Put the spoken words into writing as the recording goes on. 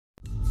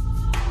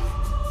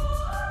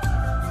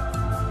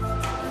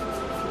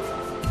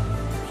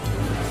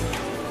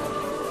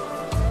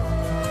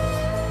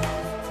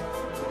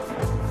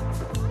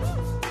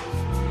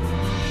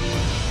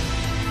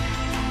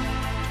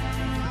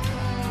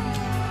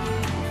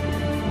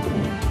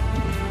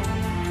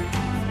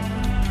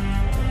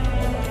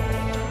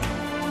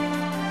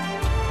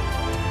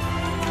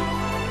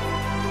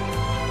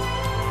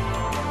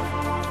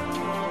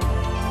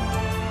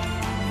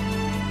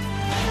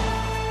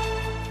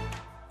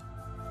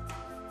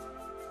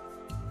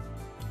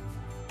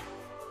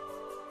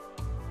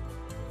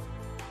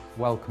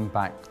Welcome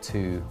back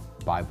to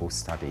Bible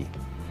study,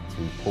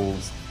 to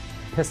Paul's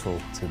epistle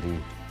to the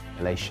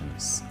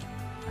Galatians.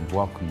 And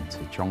welcome to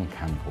John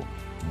Campbell,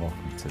 and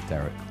welcome to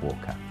Derek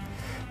Walker.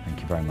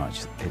 Thank you very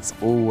much. It's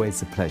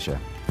always a pleasure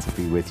to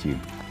be with you.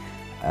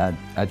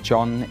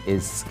 John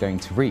is going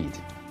to read,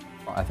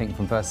 I think,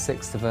 from verse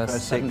 6 to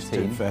verse 17. 6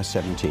 to verse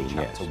 17,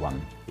 chapter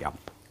 1. Yep.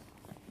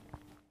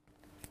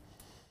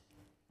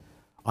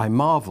 I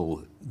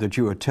marvel that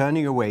you are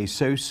turning away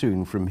so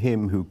soon from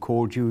him who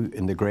called you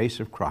in the grace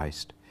of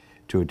Christ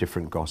to a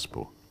different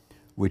gospel,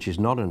 which is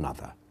not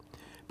another.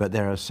 But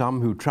there are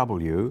some who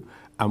trouble you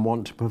and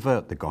want to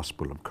pervert the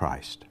gospel of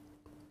Christ.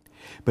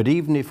 But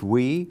even if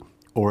we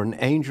or an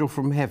angel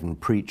from heaven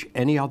preach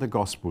any other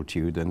gospel to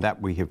you than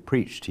that we have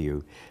preached to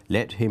you,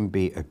 let him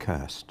be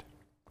accursed.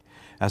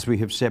 As we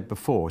have said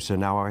before, so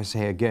now I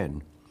say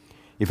again,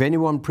 if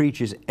anyone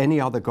preaches any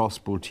other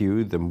gospel to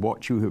you than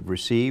what you have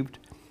received,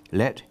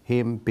 let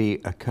him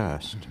be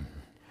accursed.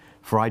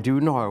 For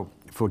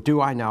do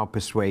I now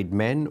persuade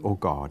men or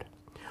God?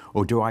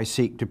 Or do I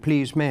seek to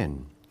please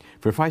men?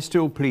 For if I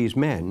still please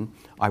men,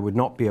 I would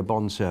not be a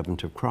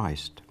bondservant of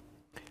Christ.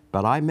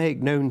 But I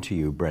make known to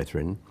you,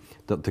 brethren,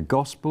 that the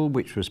gospel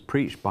which was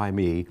preached by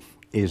me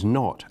is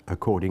not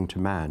according to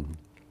man.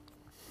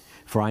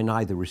 For I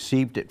neither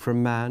received it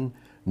from man,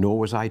 nor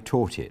was I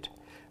taught it,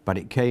 but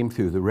it came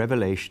through the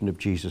revelation of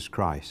Jesus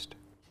Christ.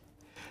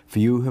 For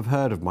you have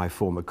heard of my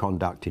former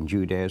conduct in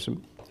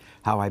Judaism,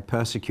 how I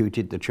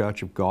persecuted the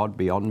church of God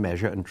beyond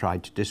measure and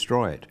tried to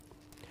destroy it.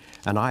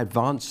 And I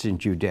advanced in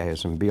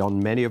Judaism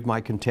beyond many of my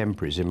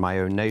contemporaries in my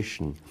own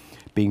nation,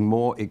 being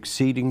more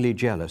exceedingly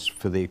jealous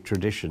for the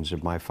traditions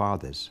of my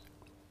fathers.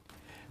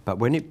 But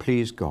when it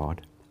pleased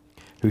God,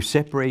 who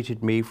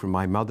separated me from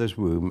my mother's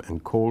womb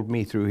and called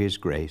me through his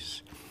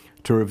grace,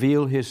 to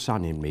reveal his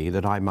Son in me,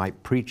 that I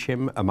might preach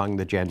him among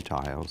the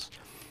Gentiles,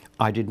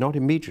 I did not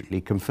immediately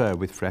confer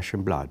with flesh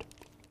and blood,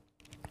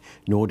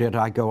 nor did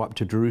I go up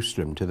to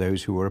Jerusalem to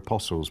those who were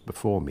apostles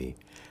before me,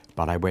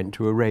 but I went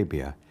to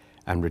Arabia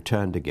and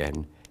returned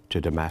again to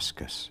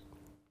Damascus.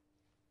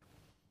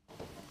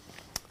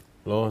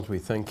 Lord, we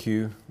thank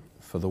you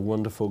for the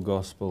wonderful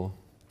gospel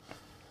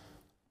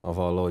of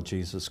our Lord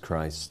Jesus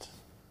Christ.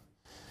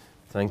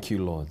 Thank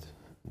you, Lord,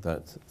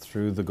 that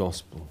through the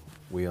gospel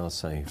we are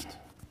saved.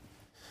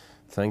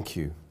 Thank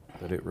you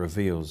that it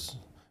reveals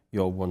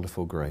your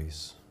wonderful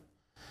grace.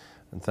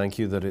 And thank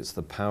you that it's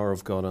the power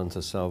of God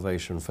unto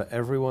salvation for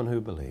everyone who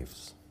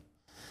believes.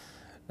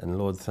 And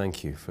Lord,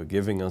 thank you for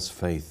giving us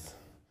faith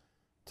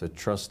to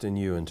trust in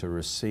you and to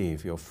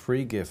receive your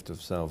free gift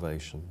of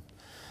salvation.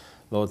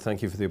 Lord,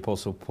 thank you for the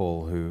Apostle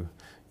Paul, who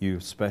you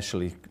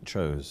specially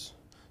chose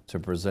to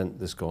present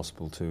this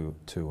gospel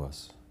to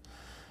us.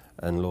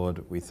 And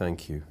Lord, we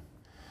thank you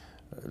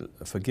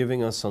for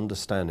giving us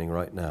understanding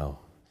right now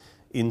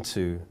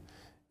into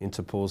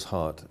Paul's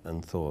heart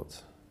and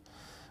thought,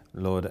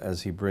 Lord,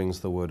 as he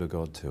brings the word of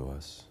God to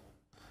us.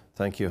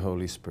 Thank you,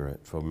 Holy Spirit,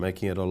 for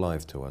making it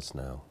alive to us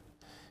now.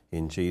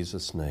 In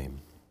Jesus'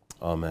 name,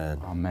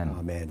 amen. Amen.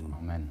 Amen.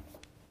 Amen.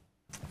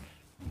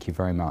 Thank you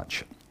very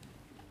much.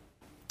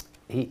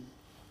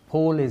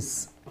 Paul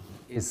is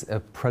a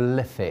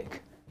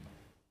prolific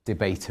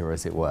debater,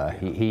 as it were.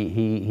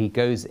 He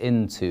goes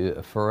into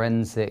a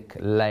forensic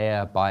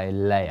layer by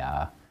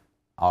layer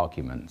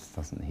arguments,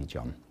 doesn't he,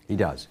 John? He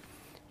does.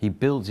 He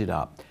builds it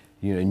up,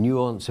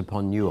 nuance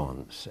upon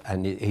nuance,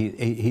 and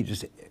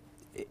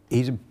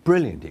he's a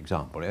brilliant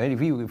example. And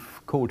if you were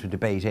called to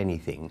debate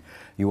anything,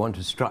 you want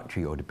to structure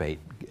your debate,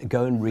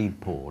 go and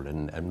read Paul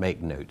and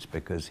make notes,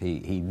 because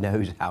he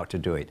knows how to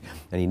do it.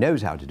 And he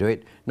knows how to do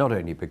it not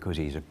only because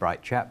he's a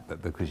bright chap,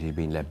 but because he's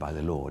been led by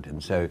the Lord.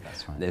 And so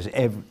there's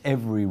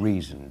every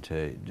reason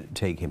to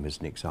take him as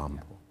an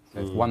example. So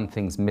if one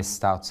thing's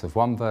missed out of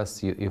one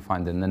verse, you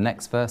find in the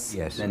next verse,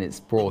 yes, then it's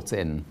brought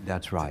in.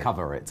 That's right. To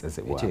cover it, as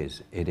it were.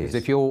 It is.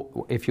 If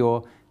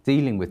you're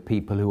dealing with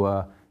people who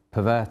are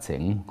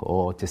perverting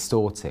or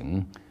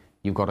distorting,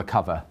 you've got to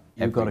cover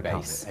every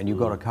base. And you've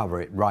got to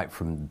cover it right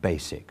from the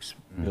basics,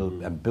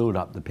 build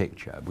up the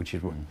picture, which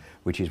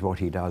is what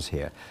he does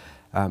here.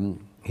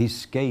 He's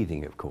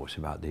scathing, of course,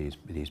 about these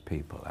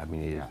people. I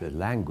mean, the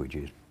language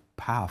is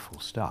powerful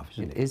stuff,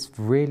 isn't it? It is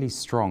really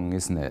strong,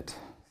 isn't it?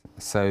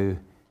 So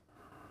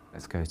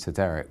let's go to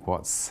Derek.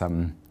 Where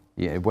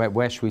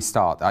should we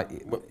start?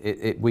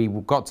 We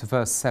got to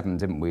verse 7,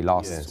 didn't we,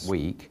 last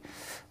week?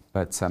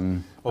 But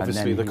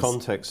obviously the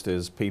context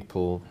is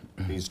people,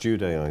 these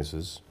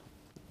Judaizers,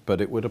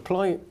 but it would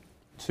apply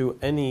to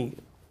any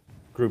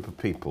group of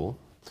people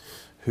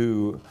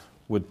who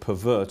would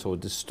pervert or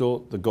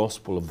distort the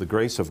gospel of the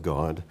grace of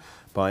God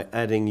by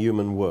adding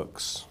human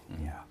works,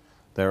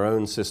 their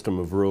own system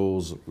of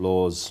rules,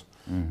 laws,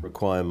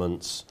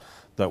 requirements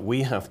that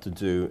we have to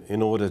do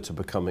in order to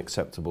become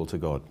acceptable to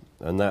God.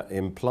 And that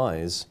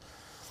implies,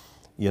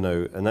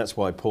 and that's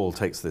why Paul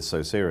takes this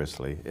so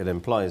seriously, it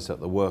implies that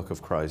the work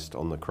of Christ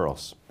on the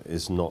cross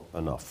is not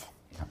enough,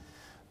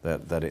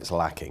 that it's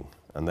lacking,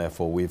 and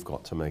therefore we've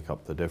got to make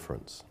up the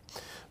difference,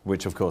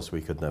 which of course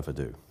we could never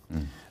do.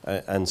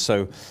 And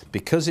so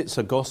because it's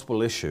a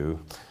gospel issue,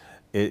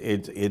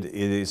 it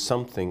is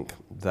something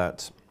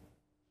that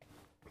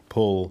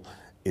Paul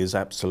is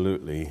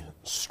absolutely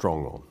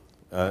strong on.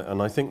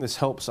 And I think this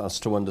helps us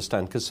to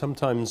understand, because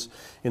sometimes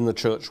in the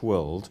church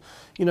world,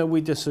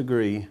 we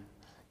disagree.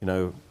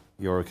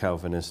 You're a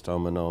Calvinist,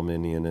 I'm an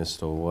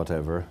Arminianist, or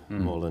whatever,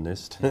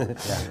 Molinist.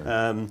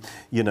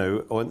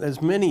 Or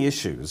there's many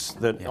issues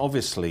that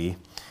obviously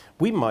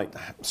we might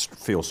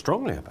feel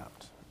strongly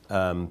about,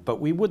 but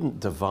we wouldn't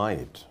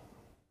divide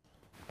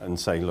and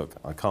say, look,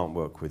 I can't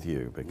work with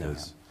you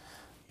because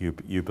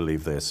you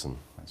believe this, and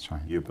that's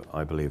right.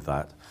 I believe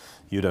that.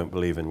 You don't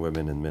believe in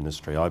women in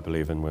ministry. I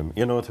believe in women.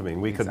 You know what I mean?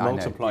 We could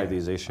multiply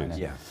these issues.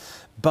 Yeah.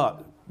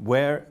 But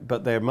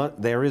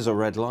there is a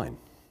red line.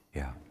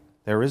 Yeah.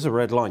 There is a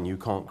red line you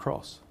can't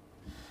cross.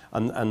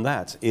 And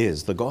that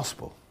is the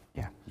gospel.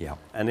 Yeah. Yeah.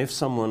 And if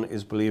someone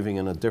is believing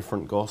in a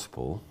different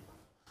gospel,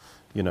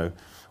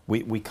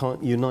 we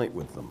can't unite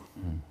with them.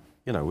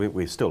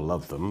 We still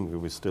love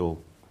them. We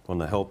still want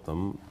to help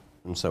them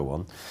and so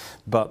on.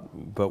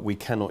 But we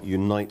cannot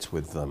unite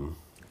with them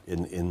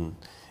in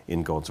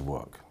God's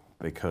work.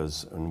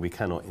 And we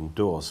cannot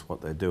endorse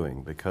what they're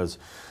doing, because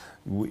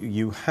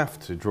you have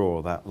to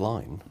draw that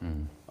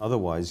line.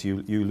 Otherwise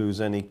you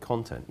lose any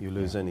content, you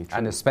lose any truth.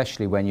 And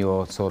especially when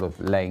you're sort of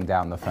laying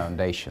down the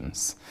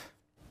foundations.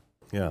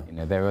 Yeah.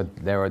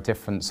 There are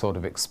different sort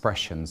of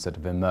expressions that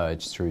have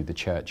emerged through the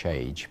church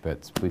age,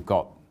 but we've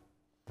got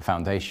the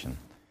foundation.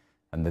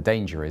 And the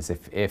danger is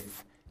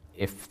if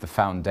the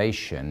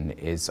foundation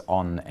is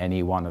on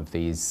any one of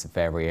these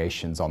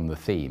variations on the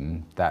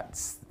theme,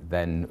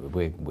 then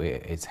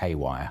it's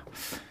haywire.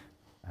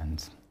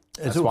 And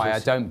that's why I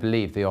don't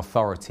believe the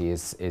authority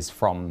is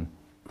from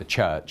the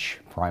church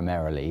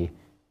primarily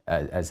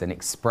as an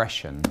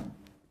expression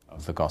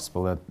of the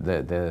gospel.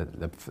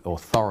 The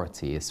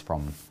authority is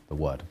from the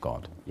Word of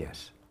God.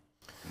 Yes.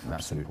 That's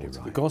absolutely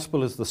important. right. The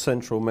gospel is the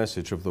central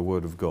message of the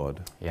Word of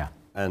God. Yeah.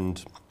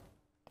 And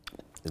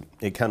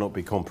it cannot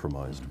be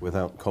compromised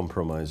without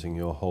compromising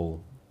your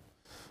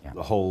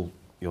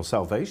your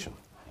salvation,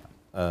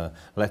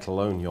 let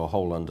alone your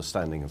whole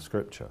understanding of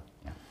Scripture.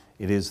 Yeah.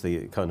 It is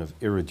the kind of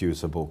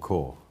irreducible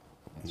core.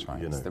 That's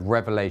right. It's the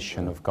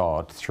revelation of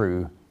God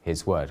through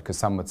His Word. Because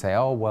some would say,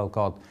 oh, well,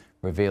 God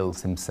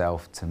reveals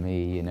Himself to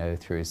me,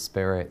 through His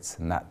Spirit,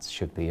 and that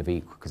should be of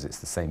equal, because it's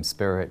the same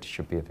Spirit,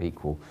 should be of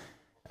equal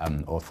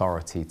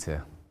authority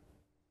to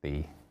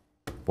the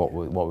what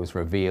was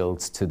revealed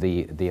to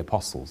the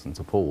apostles and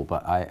to Paul.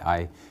 But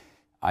I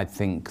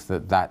think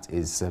that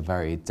is a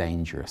very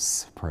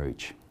dangerous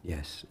approach.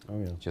 Yes. Oh,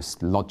 yeah.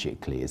 Just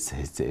logically,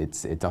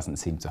 it doesn't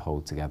seem to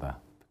hold together,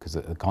 because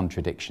of the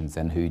contradictions.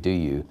 Then who do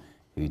you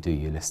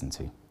listen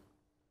to?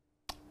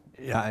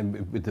 Yeah,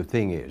 but the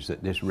thing is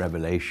that this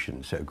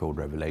revelation, so-called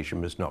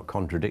revelation, must not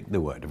contradict the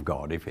Word of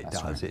God. If it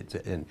does,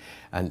 right.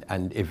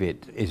 And if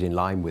it is in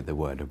line with the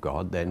Word of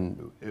God,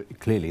 then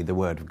clearly the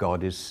Word of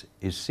God is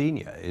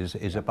senior,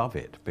 is above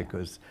it,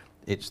 because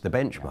it's the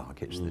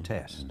benchmark, it's the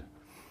test.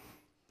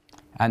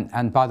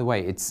 And by the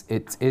way,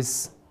 it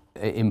is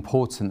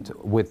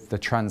important with the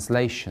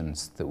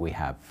translations that we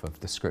have of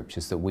the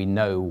Scriptures, that we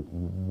know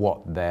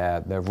what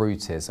their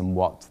root is and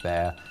what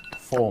their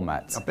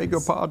format is. I beg your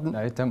pardon?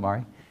 No, don't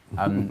worry.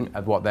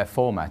 Of what their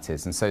format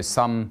is. And so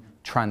some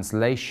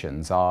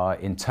translations are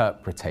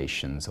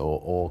interpretations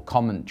or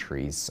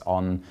commentaries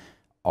on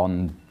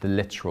the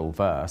literal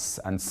verse,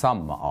 and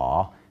some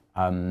are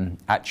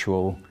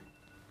actual,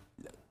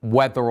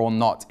 whether or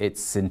not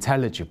it's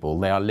intelligible,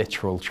 they are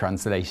literal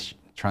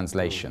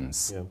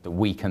translations that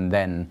we can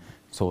then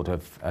sort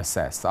of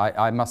assess.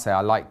 I must say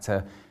I like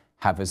to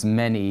have as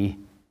many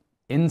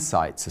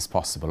insights as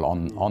possible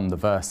on the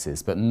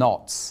verses, but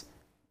not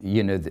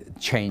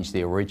change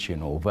the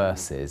original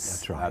verses.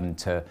 That's right.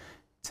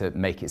 To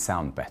make it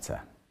sound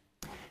better,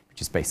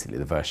 which is basically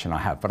the version I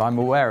have. But I'm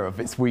aware of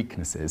its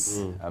weaknesses.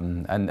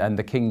 And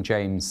the King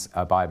James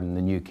Bible and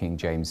the New King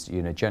James,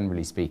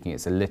 generally speaking,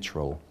 it's a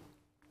literal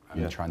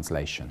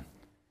translation.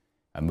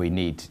 And we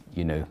need,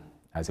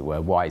 as it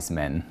were, wise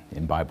men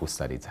in Bible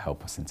study to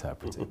help us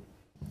interpret it.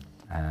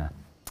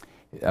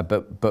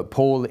 But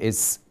Paul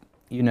is,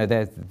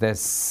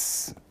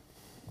 there's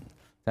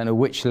I don't know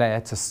which layer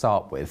to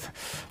start with,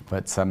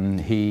 but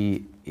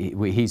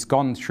he's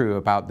gone through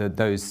about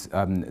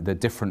the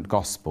different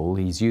gospel.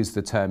 He's used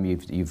the term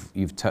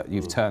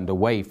you've turned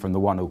away from the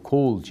one who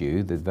called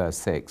you, the verse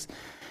 6,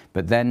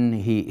 but then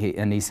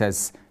he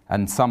says,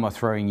 and some are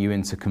throwing you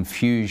into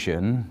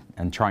confusion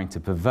and trying to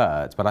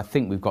pervert. But I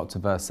think we've got to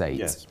verse 8.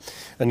 Yes,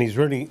 and he's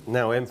really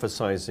now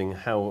emphasising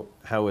how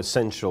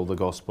essential the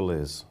gospel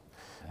is,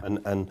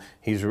 and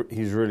he's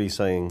really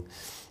saying.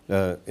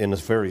 In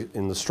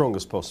the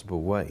strongest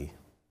possible way.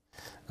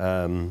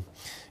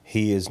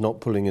 He is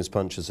not pulling his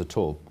punches at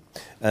all.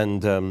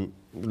 And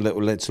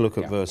let's look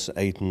at verse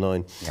 8 and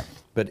 9. Yeah.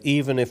 But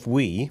even if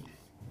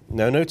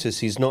now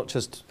notice he's not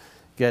just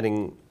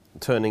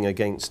turning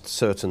against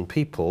certain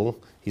people,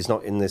 he's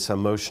not in this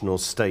emotional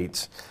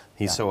state,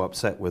 he's so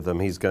upset with them,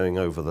 he's going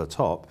over the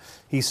top.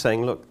 He's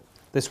saying, look,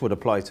 this would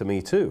apply to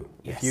me too.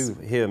 Yes. If you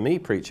hear me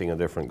preaching a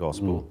different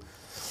gospel,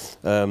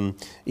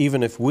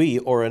 Even if we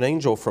or an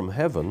angel from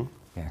heaven,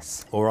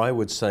 Yes. or I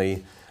would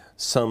say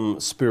some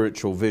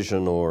spiritual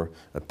vision or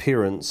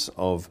appearance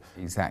of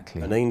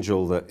Exactly. an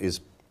angel that is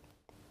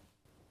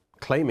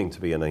claiming to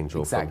be an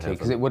angel from Exactly,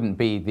 because heaven. it wouldn't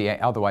be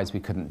otherwise we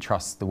couldn't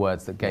trust the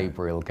words that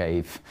Gabriel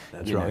gave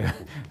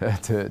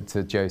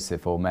to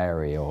Joseph or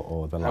Mary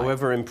or the like.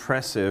 However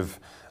impressive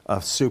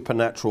a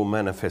supernatural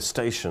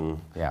manifestation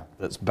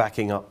that's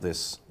backing up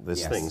this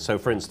thing. So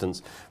for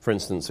instance,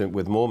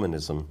 with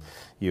Mormonism,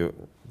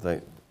 the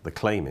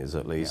claim is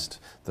at least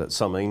that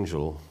some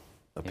angel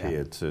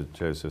appeared to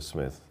Joseph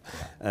Smith,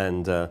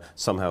 and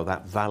somehow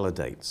that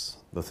validates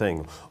the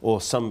thing. Or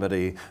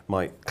somebody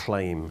might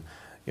claim,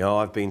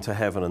 I've been to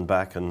heaven and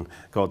back and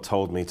God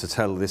told me to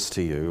tell this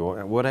to you,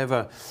 or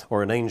whatever,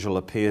 or an angel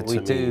appeared to me.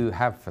 We do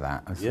have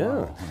that as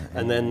well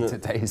and in then,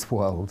 today's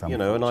world.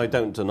 And I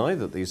don't deny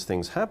that these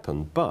things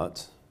happen,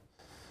 but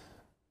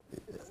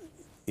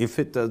if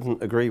it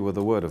doesn't agree with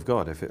the Word of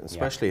God,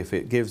 especially if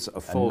it gives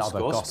a false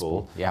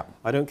gospel,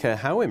 I don't care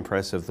how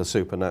impressive the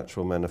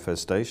supernatural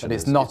manifestation but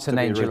it's not an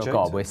angel of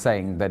God. We're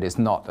saying that it's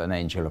not an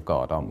angel of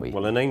God, aren't we?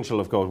 Well, an angel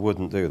of God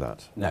wouldn't do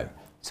that. No.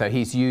 So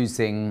he's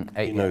using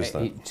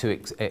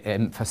to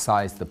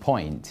emphasize the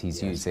point.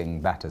 He's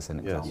using that as an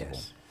example.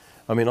 Yes.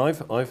 I mean,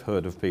 I've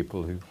heard of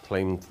people who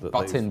claimed that.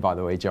 Butt in, by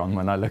the way, John.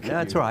 When I look at you.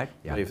 That's right.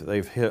 Yeah.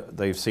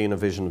 They've seen a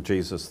vision of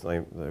Jesus. They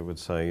would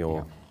say,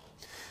 or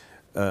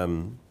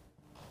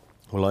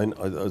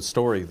a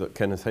story that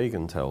Kenneth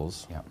Hagin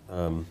tells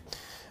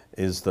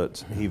is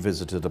that he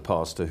visited a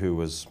pastor who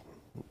was,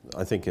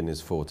 I think, in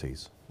his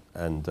 40s,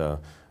 and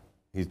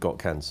he's got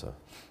cancer,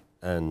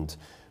 and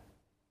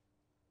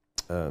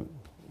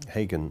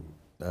Hagin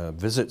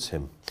visits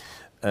him,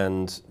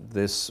 and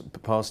this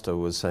pastor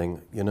was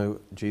saying,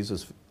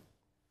 Jesus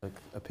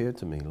appeared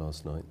to me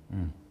last night,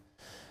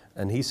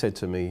 and he said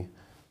to me,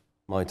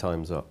 my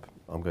time's up,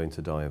 I'm going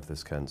to die of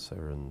this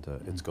cancer, and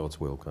it's God's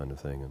will, kind of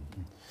thing.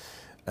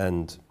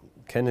 And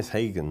Kenneth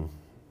Hagin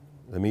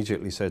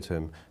immediately said to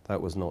him,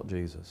 that was not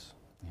Jesus.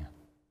 Yeah.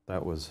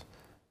 That was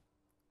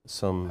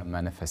some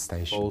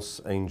manifestation,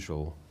 false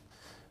angel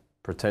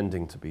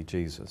pretending to be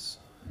Jesus.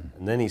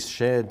 And then he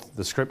shared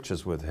the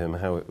scriptures with him,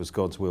 how it was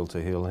God's will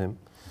to heal him,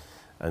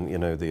 and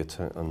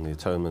the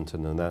atonement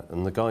and that.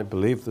 And the guy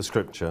believed the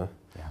scripture,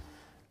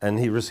 and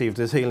he received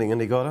his healing,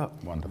 and he got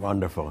up.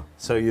 Wonderful.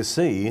 So you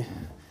see,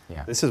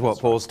 this is what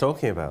Paul's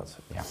talking about.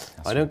 Yeah,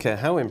 I don't care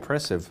how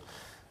impressive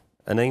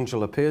an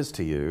angel appears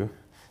to you,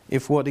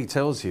 if what he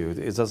tells you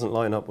it doesn't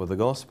line up with the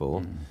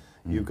gospel,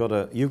 you've got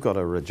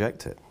to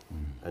reject it,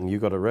 and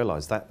you've got to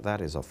realize that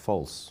is a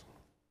false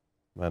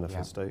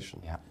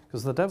manifestation.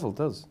 Because the devil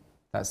does.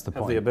 That's the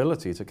have point. The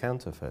ability to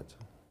counterfeit.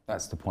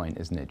 That's the point,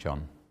 isn't it,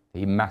 John?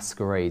 He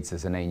masquerades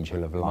as an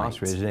angel of light.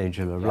 Masquerades as an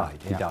angel of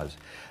light, he does.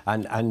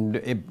 And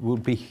it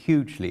would be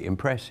hugely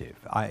impressive.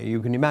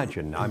 You can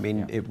imagine, I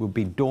mean, it would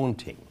be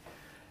daunting.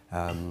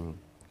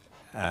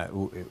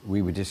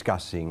 We were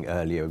discussing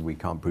earlier, we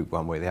can't prove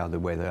one way or the other,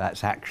 whether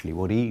that's actually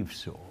what Eve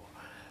saw.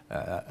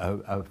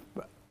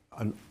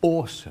 An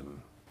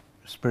awesome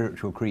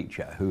spiritual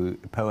creature who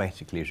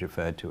poetically is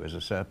referred to as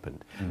a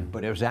serpent,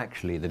 but it was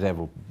actually the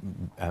devil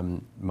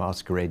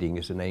masquerading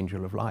as an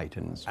angel of light,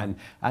 and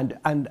I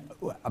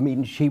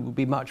mean, she would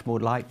be much more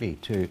likely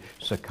to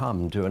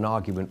succumb to an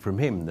argument from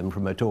him than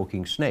from a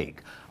talking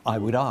snake, I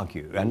would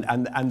argue.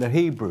 And the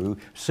Hebrew,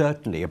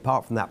 certainly,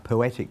 apart from that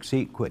poetic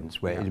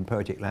sequence where in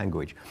poetic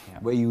language,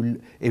 where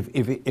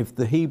if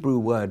the Hebrew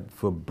word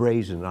for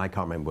brazen, I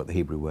can't remember what the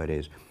Hebrew word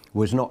is,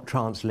 was not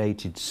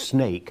translated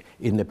snake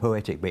in the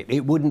poetic bit,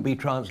 it wouldn't be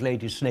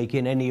translated snake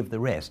in any of the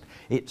rest.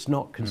 It's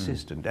not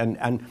consistent.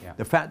 And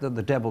the fact that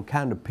the devil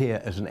can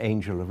appear as an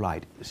angel of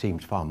light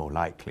seems far more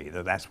likely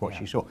that that's what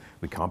she saw.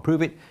 We can't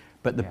prove it,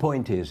 but the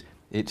point is,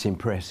 it's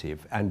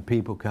impressive, and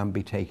people can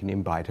be taken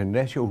in by it.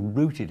 Unless you're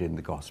rooted in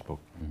the gospel,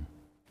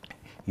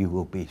 you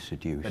will be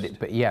seduced.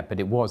 But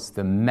it was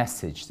the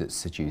message that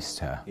seduced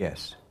her.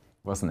 Yes.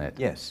 Wasn't it?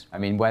 Yes. I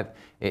mean,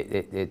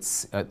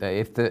 it's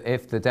if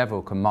the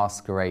devil can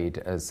masquerade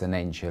as an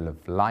angel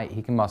of light,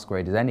 he can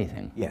masquerade as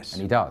anything. Yes.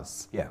 And he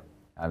does. Yeah.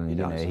 He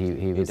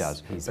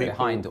does. He's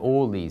behind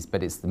all these,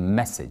 but it's the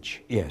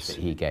message that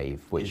he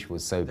gave, which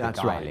was so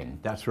beguiling.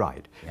 That's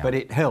right. Yeah. But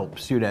it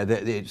helps, that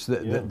it's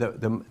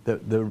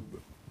the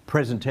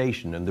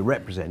presentation and the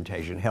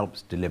representation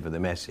helps deliver the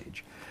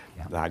message.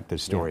 Yeah. Like the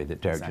story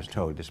that Derek just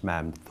told, this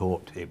man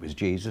thought it was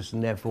Jesus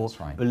and therefore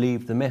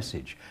believed the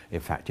message.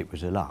 In fact, it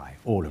was a lie.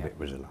 All of it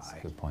was a lie. That's a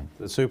good point.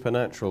 The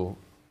supernatural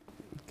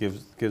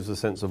gives a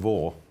sense of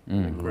awe.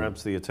 It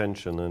grabs the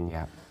attention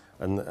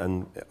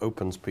and it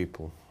opens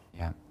people.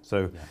 Yeah.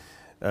 So,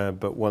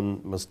 but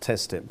one must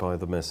test it by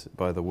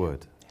the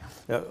word.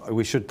 Yeah.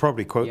 We should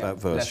probably quote that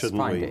verse,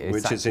 shouldn't we? Exactly.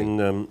 Which is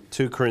in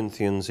 2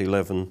 Corinthians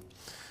 11,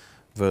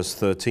 verse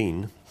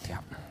 13. Yeah.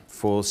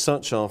 For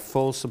such are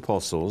false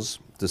apostles,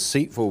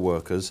 deceitful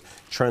workers,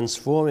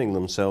 transforming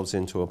themselves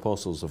into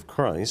apostles of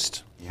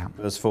Christ. Yeah.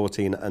 Verse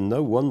 14, and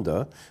no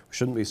wonder, we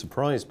shouldn't be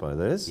surprised by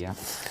this. Yeah.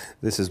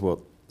 This is what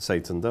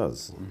Satan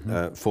does.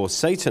 For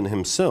Satan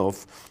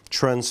himself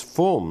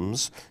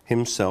transforms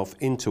himself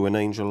into an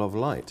angel of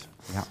light,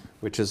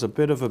 which is a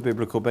bit of a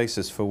biblical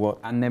basis for what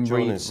And then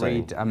John is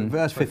saying. read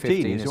verse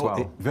 15 as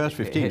well. Verse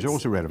 15 is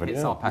also relevant.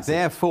 Hits our passage.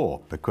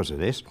 Therefore, because of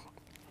this,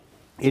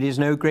 it is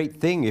no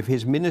great thing if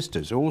his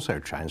ministers also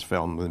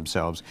transform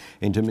themselves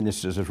into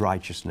ministers of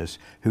righteousness,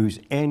 whose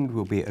end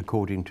will be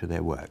according to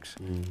their works.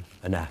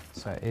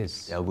 So it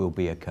is. There will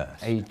be a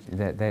curse.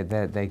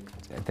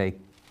 They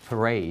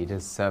parade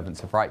as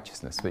servants of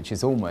righteousness, which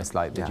is almost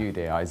like the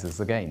Judaizers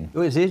again.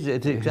 Well, it is.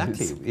 It's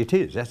exactly. It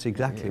is. That's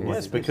exactly what.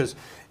 Yes, because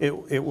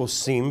it will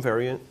seem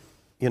very,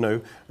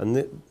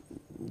 and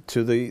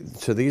to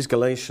these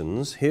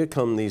Galatians, here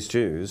come these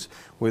Jews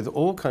with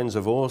all kinds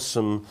of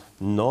awesome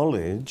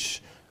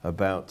knowledge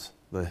about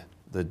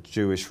the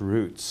Jewish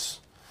roots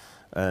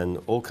and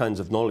all kinds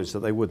of knowledge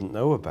that they wouldn't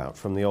know about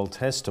from the Old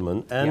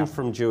Testament and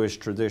from Jewish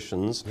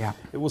traditions.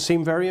 It will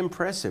seem very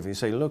impressive. You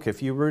say, look,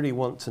 if you really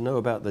want to know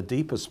about the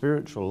deeper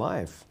spiritual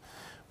life,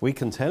 we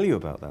can tell you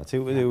about that.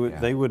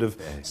 They would have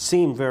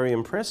seemed very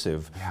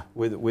impressive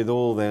with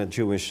all their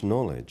Jewish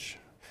knowledge.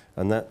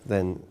 And that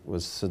then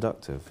was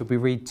seductive. Could we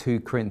read 2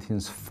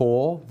 Corinthians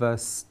 4,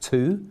 verse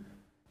 2?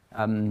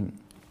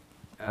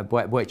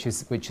 Which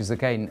is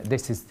again,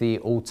 this is the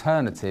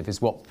alternative, is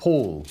what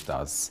Paul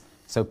does.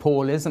 So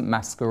Paul isn't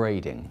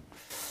masquerading.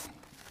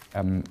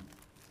 2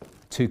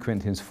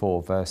 Corinthians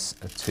 4, verse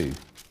 2.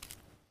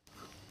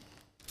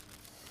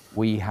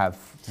 We have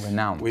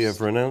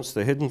renounced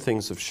the hidden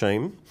things of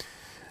shame,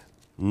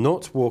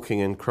 not walking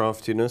in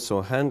craftiness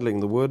or handling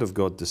the word of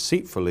God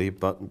deceitfully,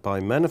 but by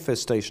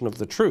manifestation of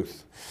the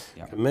truth,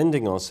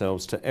 commending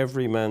ourselves to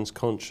every man's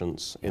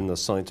conscience in the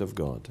sight of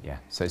God.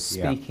 So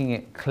speaking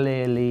it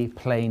clearly,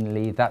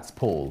 plainly, that's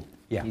Paul.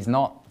 He's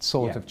not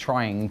sort of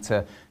trying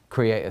to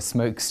create a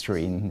smoke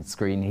screen.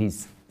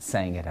 He's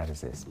saying it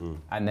as it is.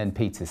 And then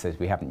Peter says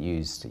we haven't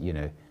used,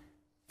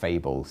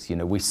 fables.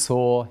 We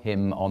saw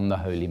him on the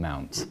Holy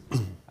Mount.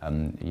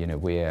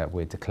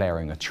 We're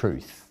declaring a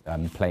truth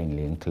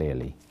plainly and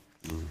clearly.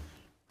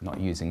 Not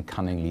using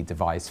cunningly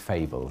devised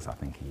fables, I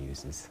think he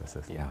uses as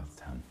a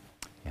term.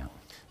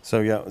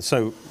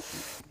 So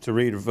to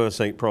read verse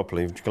 8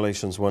 properly,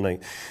 Galatians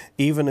 1:8,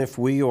 even if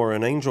we or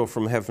an angel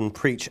from heaven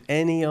preach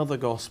any other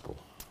gospel,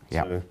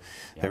 so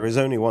there is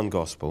only one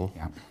gospel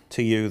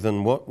to you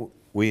than what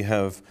we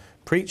have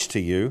preached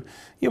to you,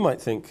 you might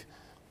think,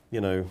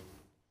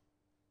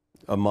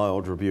 a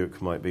mild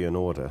rebuke might be in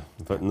order,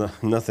 but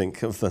nothing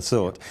of the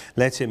sort.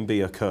 Let him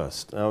be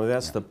accursed. Now,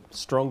 that's the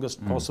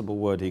strongest possible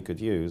word he could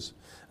use,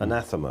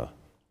 anathema.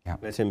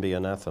 Let him be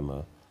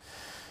anathema,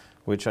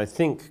 which I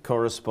think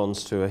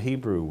corresponds to a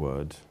Hebrew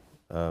word,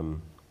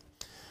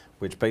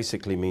 which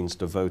basically means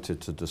devoted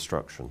to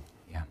destruction.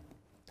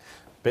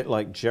 A bit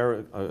like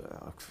I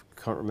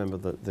can't remember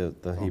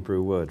the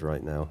Hebrew word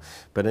right now,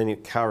 but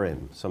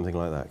Karim, something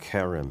like that,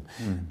 Karim.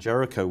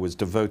 Jericho was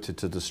devoted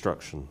to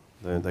destruction.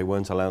 They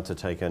weren't allowed to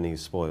take any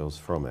spoils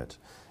from it.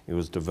 It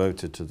was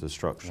devoted to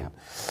destruction.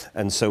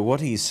 And so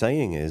what he's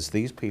saying is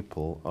these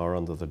people are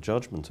under the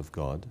judgment of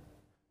God.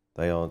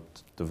 They are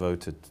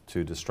devoted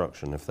to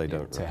destruction if they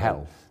don't repent. To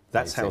hell.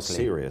 That's how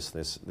serious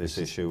this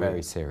issue is.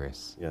 Very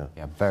serious.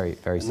 Very,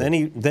 very serious.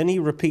 And then he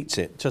repeats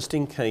it, just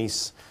in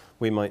case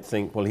we might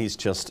think, well, he's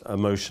just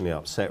emotionally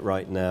upset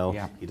right now.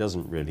 He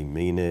doesn't really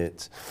mean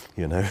it,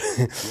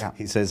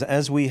 He says,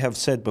 as we have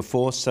said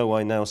before, so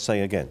I now say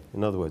again.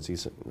 In other words, he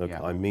said, look,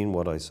 I mean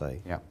what I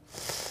say.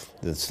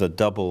 It's the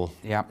double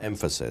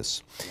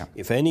emphasis.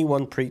 If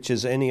anyone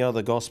preaches any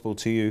other gospel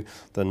to you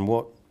than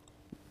what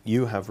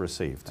you have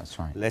received, that's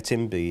right, let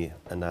him be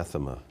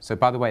anathema. So,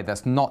 by the way,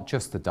 that's not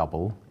just the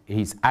double.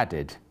 He's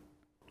added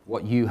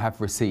what you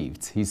have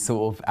received. He's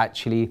sort of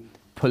actually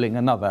pulling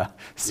another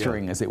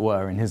string, as it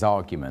were, in his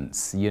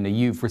arguments.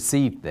 You've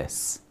received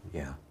this.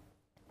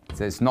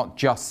 So it's not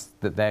just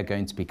that they're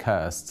going to be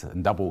cursed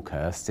and double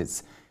cursed.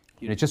 It's,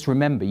 just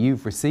remember,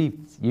 you've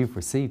received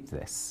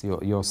this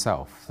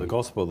yourself. The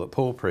gospel that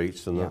Paul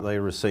preached and that they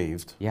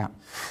received.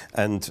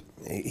 And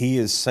he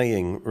is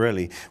saying,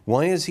 really,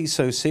 why is he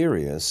so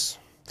serious?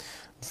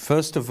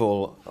 First of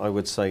all, I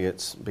would say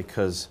it's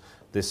because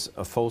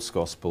a false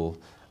gospel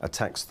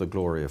attacks the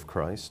glory of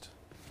Christ.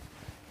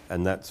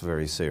 And that's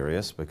very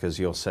serious, because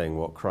you're saying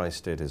what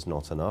Christ did is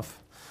not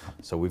enough.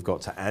 So we've got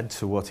to add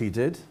to what he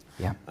did.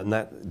 And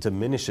that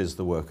diminishes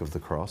the work of the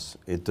cross.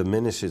 It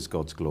diminishes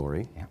God's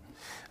glory.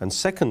 And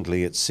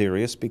secondly, it's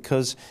serious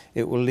because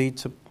it will lead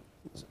to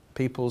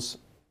people's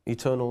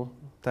eternal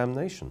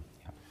damnation.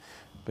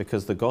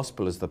 Because the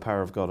gospel is the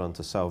power of God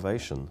unto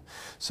salvation.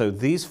 So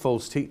these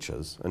false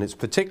teachers, and it's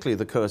particularly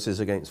the curses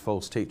against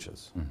false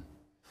teachers,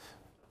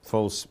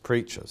 false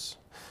preachers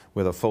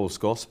with a false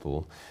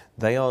gospel,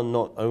 they are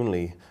not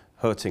only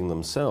hurting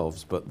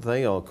themselves, but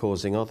they are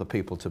causing other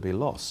people to be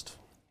lost.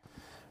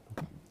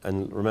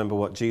 And remember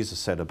what Jesus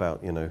said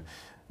about,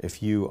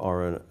 if you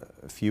are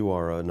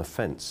an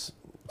offense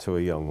to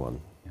a young one,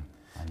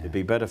 it'd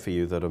be better for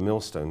you that a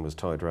millstone was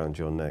tied around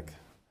your neck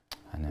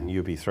and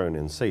you be thrown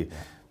in the sea,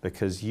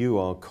 because you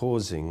are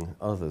causing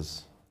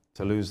others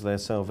to lose their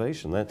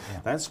salvation.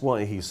 That's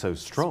why he's so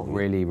strong. It's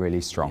really,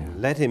 really strong.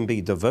 Let him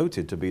be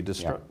devoted to be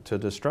to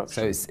destruction.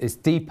 So it's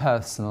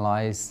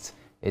depersonalized.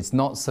 It's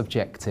not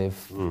subjective.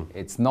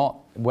 It's not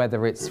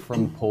whether it's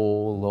from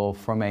Paul or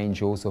from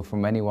angels or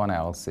from anyone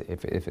else,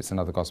 if it's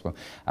another gospel.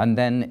 And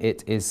then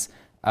it is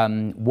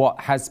what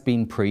has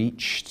been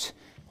preached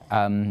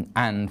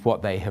and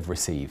what they have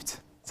received.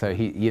 So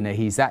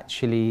he's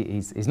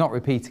not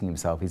repeating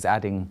himself. He's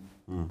adding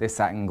this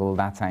angle,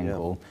 that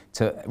angle,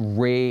 to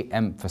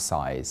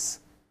re-emphasize,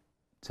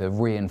 to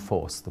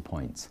reinforce the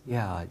point.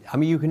 Yeah, I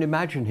mean, you can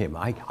imagine him.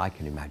 I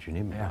can imagine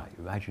him. Yeah.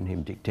 Imagine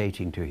him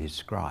dictating to his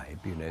scribe.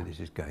 This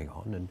is going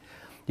on, and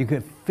you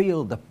can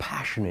feel the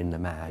passion in the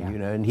man.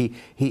 And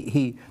he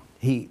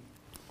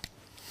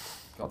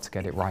got to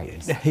get it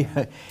right.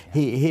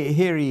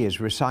 Here he is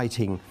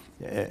reciting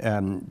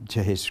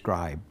to his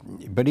scribe.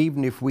 But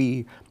even if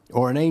we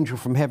or an angel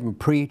from heaven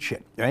preach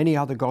any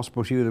other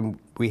gospel to you than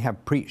we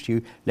have preached to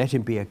you, let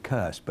him be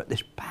accursed. But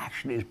this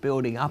passion is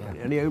building up,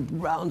 and he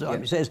rounds up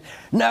and says,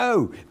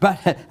 no,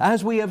 but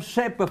as we have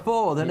said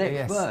before, the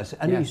next verse,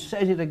 and he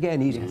says it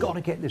again, he's got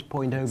to get this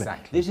point over.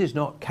 Exactly. This is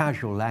not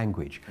casual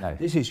language. No.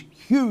 This is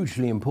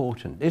hugely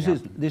important.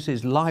 This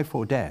is life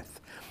or death.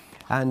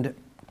 And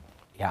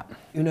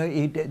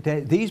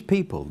these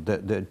people,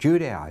 the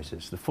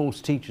Judaizers, the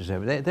false teachers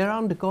over there, they're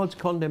under God's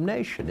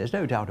condemnation. There's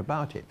no doubt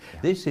about it. Yeah.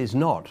 This is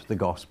not the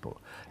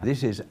gospel. Yeah.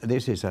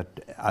 This is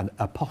an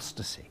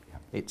apostasy. Yeah.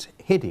 It's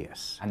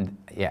hideous. And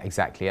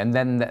exactly. And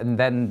then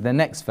the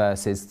next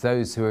verse is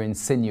those who are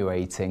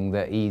insinuating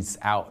that he's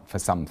out for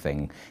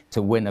something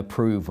to win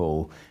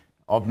approval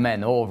of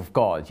men or of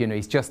God.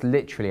 He's just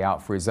literally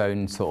out for his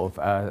own sort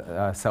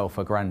of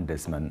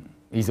self-aggrandizement.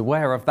 He's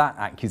aware of that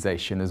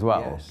accusation as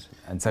well,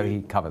 and so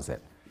he covers it.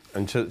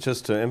 And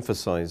just to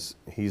emphasize,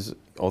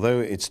 although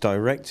it's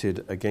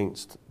directed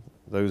against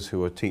those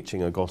who are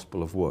teaching a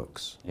gospel of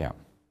works,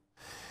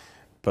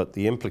 but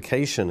the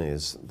implication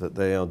is that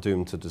they are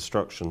doomed to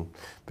destruction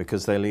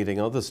because they're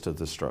leading others to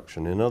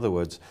destruction. In other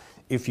words,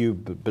 if you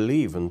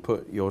believe and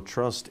put your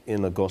trust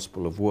in a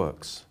gospel of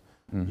works,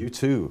 you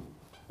too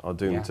are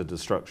doomed to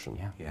destruction.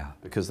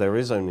 Because there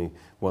is only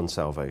one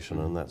salvation,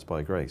 and that's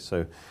by grace.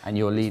 So, and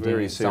you're leading an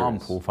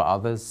example for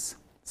others.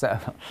 So,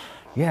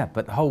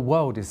 but the whole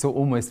world is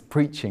almost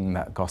preaching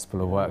that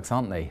gospel of works,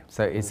 aren't they?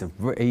 So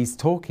he's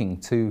talking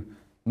to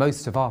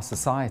most of our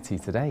society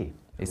today.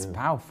 It's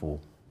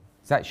powerful.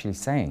 He's actually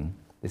saying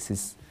this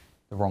is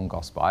the wrong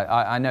gospel.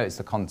 I know it's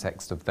the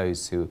context of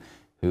those who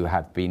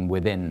have been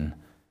within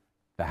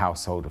the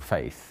household of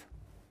faith.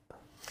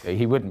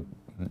 He wouldn't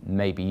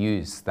maybe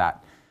use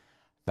that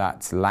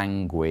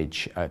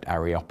language at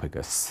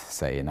Areopagus,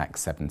 say in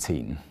Acts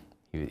 17.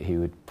 He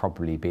would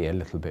probably be a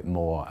little bit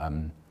more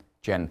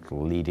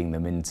gentle, leading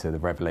them into the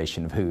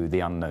revelation of who the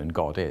unknown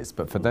God is.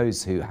 But for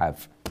those who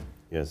have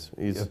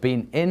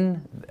been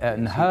in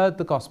and heard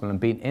the gospel and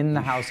been in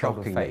the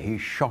household of faith,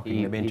 he's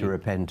shocking them into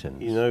repentance.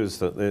 He knows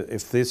that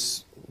if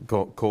this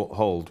got caught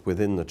hold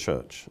within the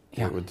church,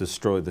 it would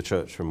destroy the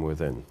church from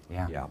within.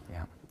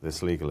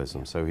 This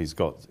legalism. So he's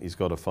got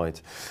to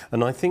fight.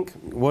 And I think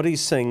what he's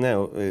saying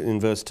now in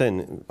verse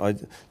 10,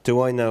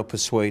 do I now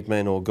persuade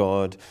men or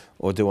God,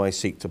 or do I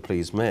seek to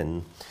please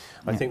men?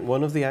 I think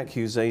one of the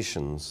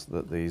accusations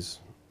that these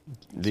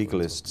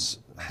legalists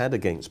had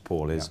against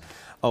Paul is,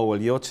 oh, well,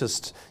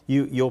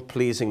 you're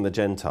pleasing the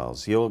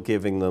Gentiles. You're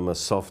giving them a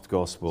soft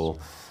gospel.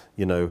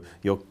 You're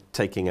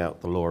taking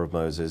out the law of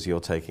Moses. You're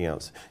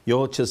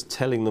just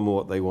telling them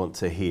what they want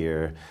to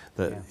hear,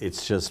 that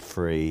it's just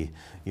free.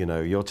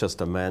 You're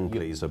just a man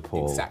pleaser,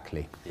 Paul.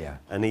 Exactly. Yeah.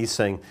 And he's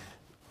saying,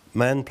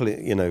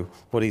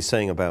 what he's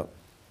saying about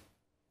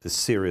this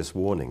serious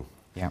warning.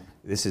 Yeah.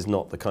 This is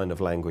not the kind of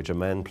language a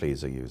man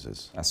pleaser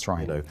uses. That's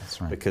right.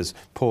 That's right. Because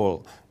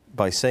Paul,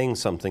 by saying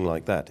something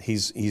like that,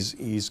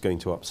 he's going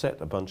to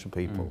upset a bunch of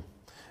people.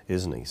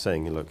 Isn't he?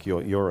 Saying, look,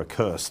 you're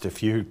accursed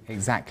if you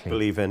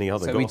believe any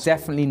other gospel. So we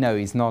definitely know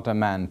he's not a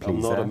man pleaser.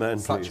 I'm not a man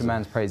pleaser. Such a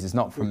man's praise is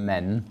not from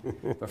men,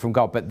 but from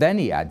God. But then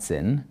he adds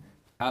in,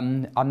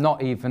 I'm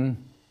not even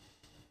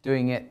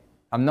doing it,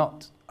 I'm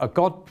not a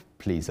God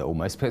pleaser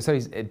almost. So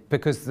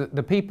because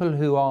the people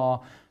who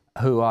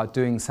are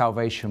doing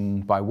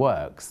salvation by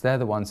works, they're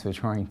the ones who are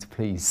trying to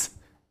please.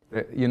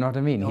 You know what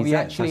I mean? He's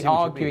actually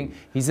arguing,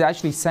 he's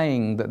actually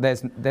saying that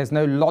there's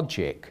no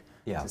logic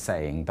to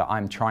saying that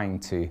I'm trying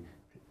to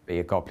be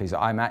a God pleaser.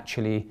 I'm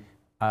actually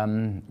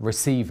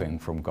receiving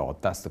from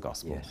God. That's the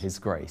gospel, His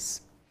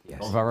grace.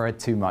 Yes. I've read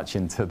too much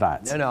into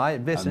that. No,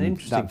 there's an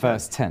interesting... That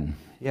verse 10.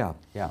 Yeah.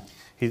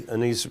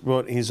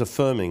 He's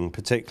affirming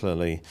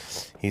particularly,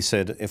 he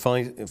said, if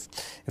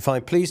I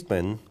pleased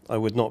men, I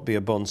would not be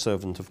a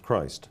bondservant of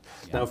Christ.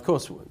 Yeah. Now, of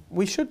course,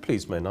 we should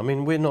please men. I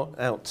mean, we're not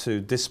out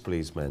to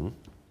displease men.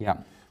 Yeah.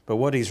 But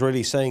what he's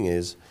really saying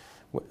is,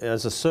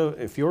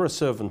 if you're a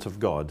servant of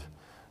God,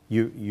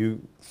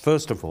 you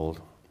first of all,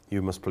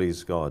 you must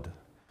please God.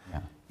 Yeah.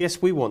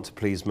 Yes, we want to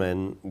please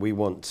men. We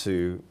want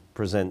to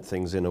present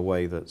things in a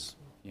way that's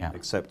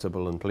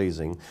acceptable and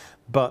pleasing.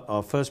 But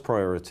our first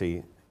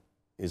priority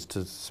is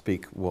to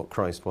speak what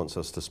Christ wants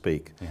us to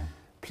speak. Yeah.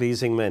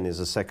 pleasing men is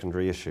a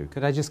secondary issue.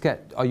 Could I just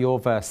get your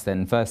verse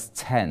then, verse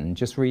 10?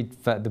 Just read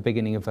the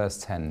beginning of verse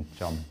 10,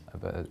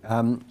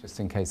 John, just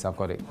in case I've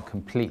got it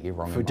completely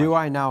wrong. For do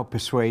I now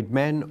persuade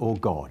men or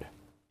God?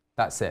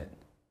 That's it.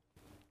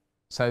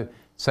 So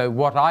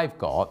what I've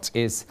got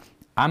is,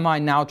 am I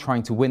now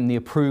trying to win the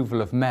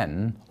approval of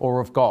men or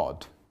of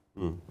God?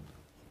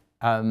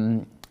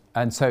 And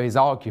so his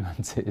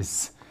argument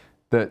is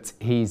that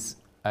he's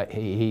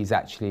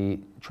actually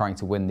trying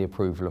to win the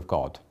approval of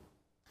God.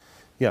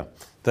 Yeah,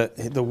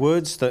 the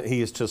words that he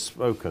has just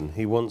spoken,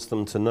 he wants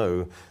them to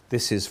know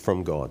this is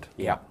from God.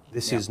 Yeah.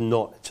 This is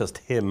not just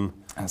him.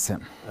 That's it.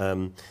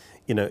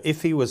 You know,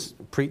 if he was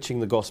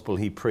preaching the gospel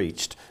he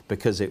preached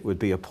because it would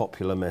be a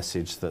popular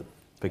message and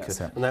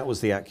that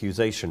was the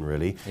accusation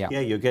really.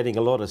 Yeah, you're getting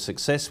a lot of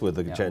success with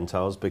the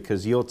Gentiles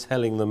because you're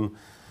telling them,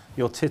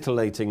 you're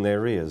titillating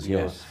their ears.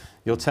 Yes.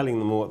 You're telling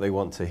them what they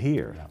want to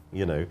hear,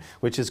 you know,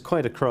 which is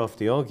quite a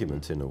crafty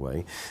argument in a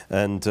way.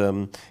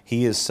 And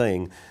he is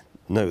saying,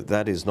 no,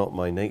 that is not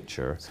my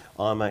nature.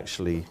 I'm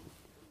actually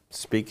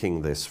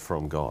speaking this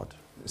from God.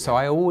 So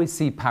I always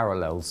see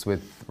parallels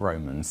with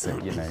Romans,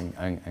 you know,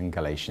 and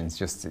Galatians.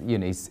 Just, you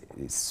know,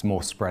 it's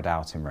more spread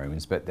out in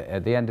Romans. But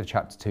at the end of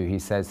chapter 2, he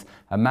says,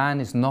 a man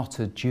is not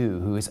a Jew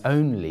who is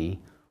only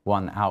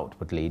one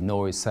outwardly,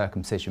 nor is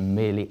circumcision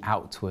merely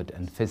outward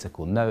and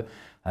physical. No,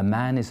 a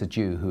man is a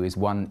Jew who is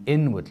one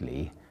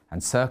inwardly,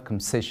 and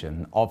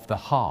circumcision of the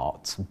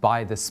heart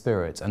by the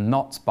Spirit and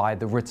not by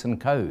the written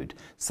code.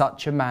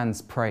 Such a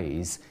man's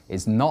praise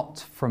is not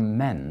from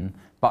men,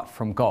 but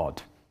from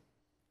God.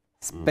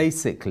 It's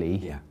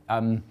basically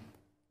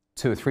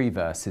 2 or 3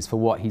 verses for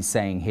what he's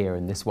saying here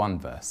in this one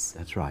verse.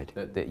 That's right.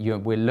 That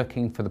we're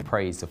looking for the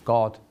praise of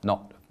God,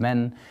 not of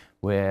men.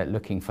 We're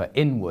looking for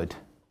inward,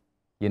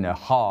 you know,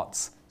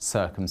 heart's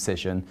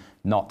circumcision,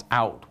 not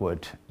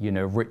outward, you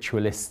know,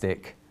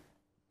 ritualistic,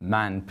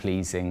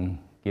 man-pleasing,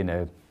 you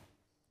know,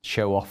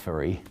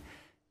 show-offery.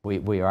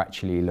 We are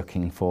actually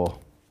looking for...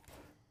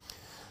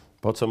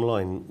 Bottom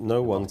line,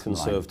 no one can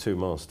serve 2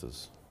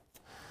 masters.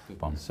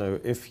 So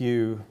if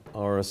you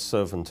are a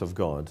servant of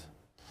God,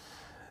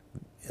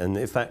 and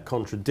if that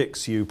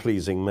contradicts you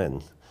pleasing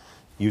men,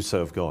 you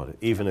serve God,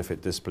 even if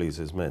it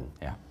displeases men.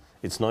 Yeah.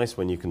 It's nice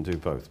when you can do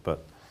both,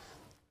 but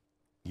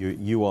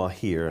you are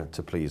here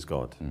to please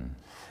God.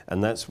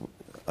 And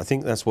I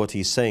think that's what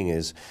he's saying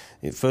is,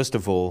 first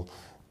of all,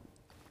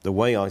 the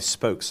way I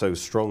spoke so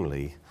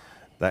strongly,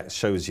 that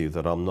shows you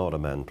that I'm not a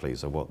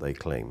man-pleaser, what they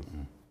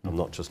claim. I'm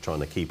not just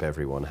trying to keep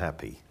everyone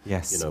happy,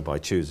 yes, you know, by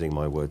choosing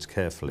my words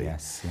carefully.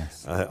 Yes,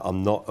 yes.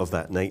 I'm not of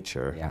that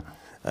nature.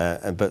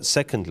 Yeah. But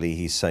secondly,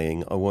 he's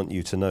saying, I want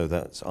you to know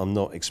that I'm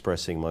not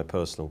expressing my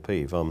personal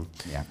peeve.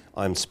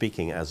 I'm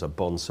speaking as a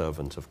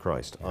bondservant of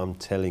Christ. I'm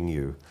telling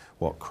you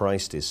what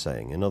Christ is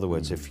saying. In other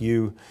words,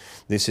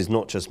 this is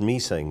not just me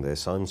saying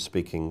this, I'm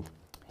speaking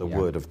the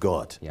word of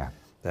God. Yeah.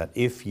 That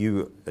if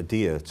you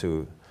adhere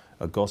to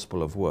a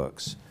gospel of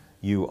works,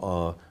 you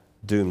are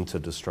doomed to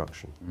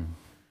destruction.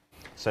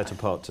 Set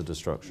apart to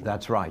destruction.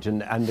 That's right.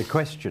 And the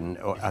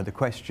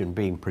question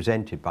being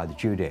presented by the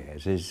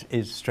Judaizers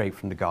is straight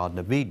from the Garden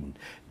of Eden.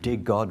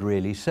 Did God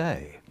really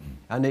say?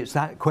 And it's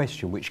that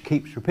question which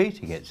keeps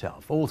repeating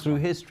itself all through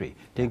history.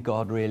 Did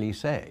God really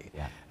say?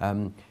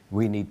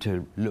 We need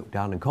to look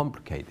down and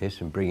complicate this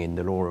and bring in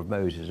the law of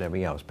Moses and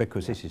everything else,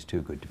 because this is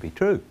too good to be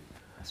true.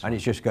 And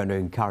it's just going to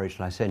encourage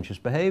licentious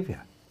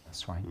behaviour.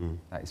 That's right.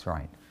 That is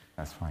right.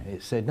 That's right.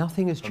 It said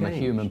nothing has changed. From a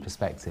human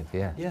perspective,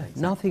 yeah. Yeah,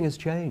 exactly. Nothing has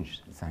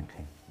changed.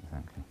 Exactly.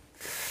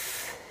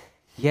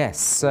 Yes,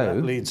 so...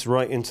 That leads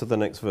right into the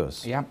next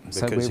verse. Yeah,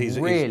 so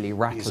we're really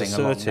rattling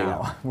along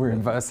now. We're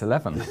in verse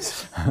 11.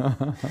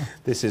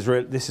 This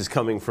is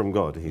coming from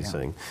God, he's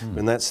saying.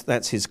 And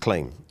that's his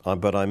claim.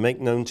 But I make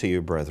known to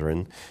you,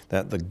 brethren,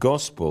 that the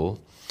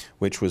gospel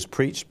which was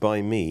preached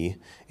by me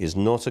is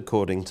not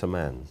according to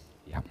man.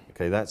 Yeah.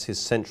 Okay, that's his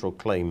central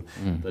claim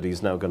that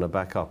he's now going to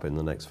back up in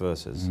the next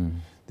verses.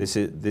 This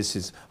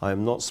is. I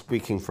am not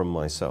speaking from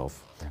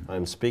myself. I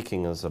am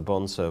speaking as a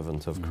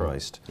bondservant of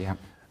Christ. Yeah.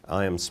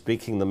 I am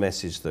speaking the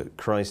message that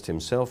Christ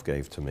himself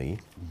gave to me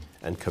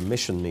and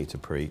commissioned me to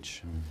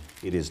preach.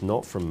 It is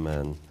not from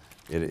man,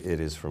 it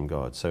is from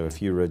God. So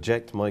if you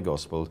reject my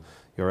gospel,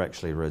 you're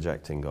actually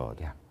rejecting God.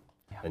 Yeah.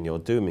 And you're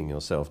dooming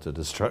yourself to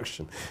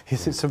destruction.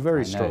 It's a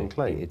very strong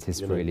claim. It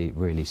is really,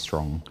 really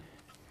strong.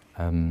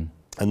 And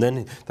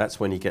then that's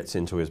when he gets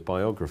into his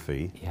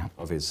biography Yeah.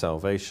 of his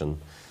salvation,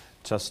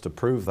 just to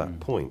prove that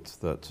point,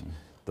 that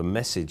the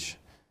message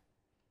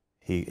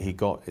he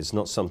got is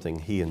not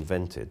something he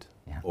invented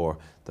or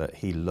that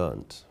he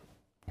learnt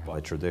by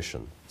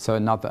tradition. So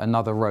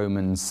another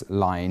Romans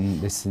line,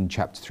 this in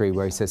chapter 3,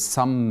 where he says,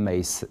 some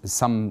may say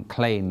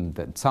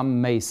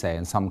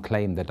and some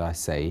claim that I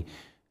say,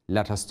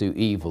 let us do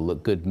evil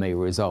that good may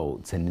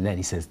result. And then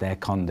he says their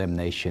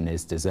condemnation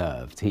is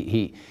deserved.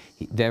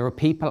 There are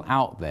people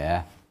out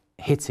there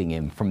hitting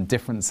him from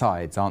different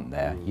sides, aren't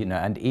there? You know,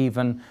 and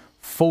even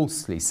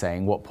falsely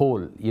saying what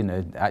Paul, you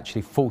know,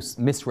 actually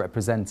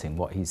misrepresenting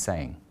what he's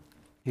saying.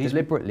 He's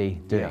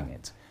deliberately doing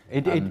it.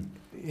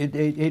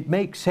 it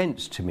makes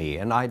sense to me,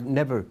 and I'd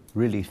never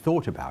really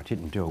thought about it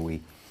until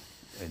we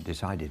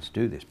decided to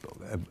do this book,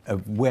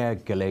 of where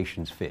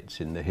Galatians fits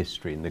in the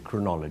history and the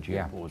chronology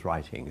of Paul's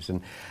writings.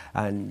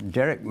 And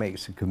Derek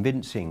makes a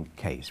convincing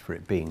case for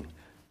it being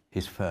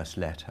his first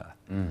letter.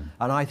 And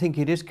I think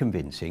it is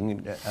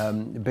convincing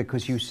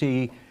because you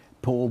see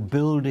Paul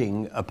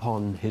building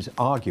upon his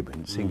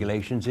arguments in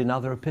Galatians in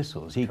other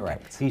epistles.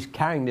 He's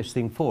carrying this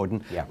thing forward.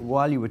 And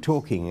while you were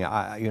talking,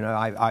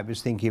 I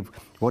was thinking of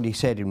what he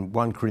said in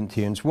 1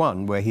 Corinthians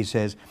 1, where he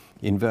says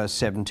in verse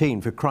 17,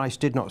 "For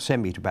Christ did not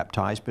send me to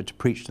baptize, but to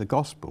preach the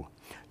gospel,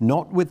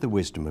 not with the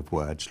wisdom of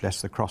words,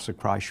 lest the cross of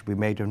Christ should be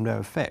made of no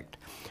effect.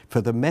 For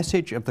the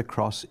message of the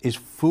cross is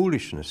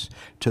foolishness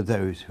to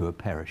those who are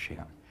perishing."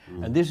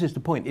 And this is the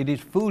point. It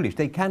is foolish.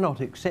 They cannot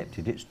accept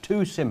it. It's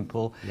too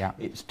simple.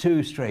 It's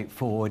too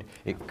straightforward.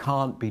 It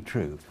can't be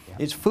true.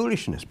 It's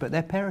foolishness, but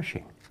they're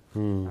perishing.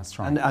 That's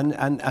right.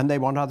 And they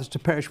want others to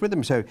perish with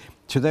them. So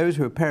to those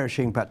who are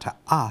perishing, but to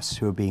us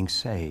who are being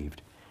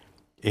saved,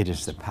 it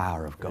is the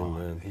power of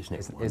God, isn't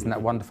it? Isn't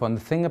that wonderful? And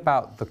the thing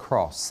about the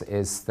cross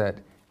is that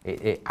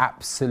it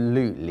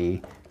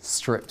absolutely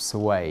strips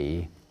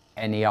away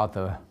any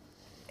other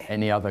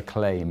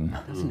claim,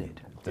 doesn't it?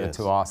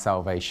 to our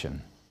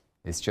salvation.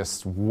 It's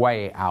just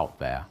way out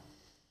there,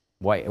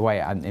 way.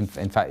 And in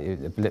fact,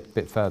 a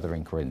bit further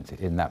in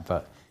Corinth, in that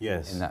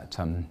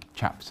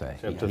chapter.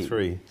 Chapter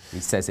 3. He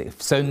says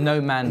it. So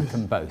no man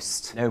can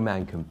boast. No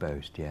man can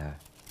boast. Yeah.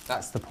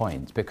 That's the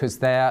point, because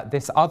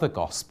this other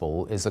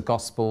gospel is a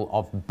gospel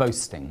of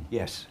boasting.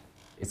 Yes.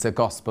 It's a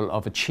gospel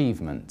of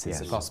achievement.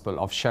 It's a gospel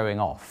of showing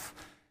off.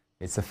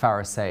 It's a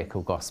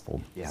Pharisaical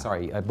gospel. Yeah.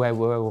 Sorry,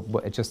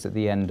 we're just at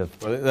the end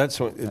of... Well, that's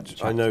what...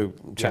 I know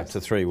chapter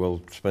 3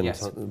 we'll spend...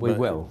 Yes, we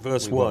will.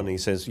 Verse 1, he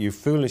says, "You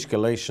foolish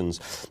Galatians."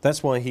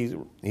 That's why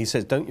he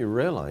says, don't you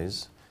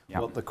realise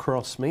what the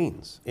cross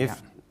means?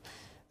 If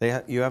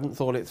you haven't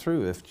thought it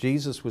through, if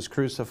Jesus was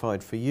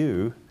crucified for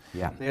you,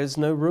 there's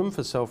no room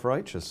for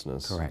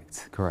self-righteousness.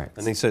 Correct.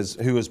 And he says,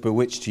 "Who has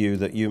bewitched you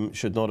that you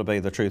should not obey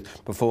the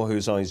truth, before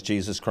whose eyes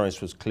Jesus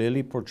Christ was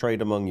clearly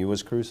portrayed among you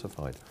as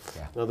crucified."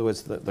 In other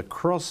words, the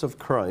cross of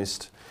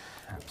Christ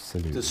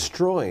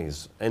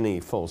destroys any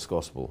false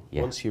gospel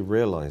once you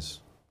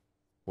realise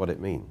what it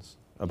means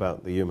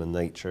about the human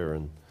nature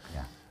and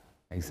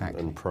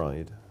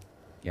pride.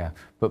 Yeah,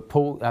 but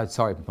Paul,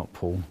 sorry, not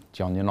Paul,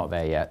 John, you're not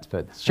there yet,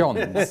 but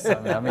John's,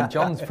 I mean,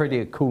 John's pretty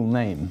a cool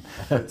name.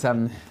 But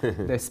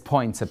this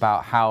point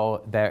about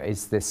how there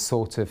is this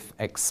sort of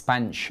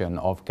expansion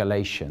of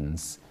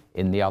Galatians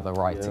in the other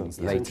writings,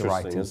 later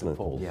writings of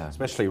Paul. Yeah.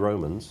 Especially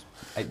Romans.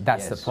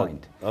 That's the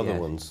point. Other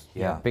ones.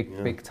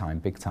 Big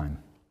time.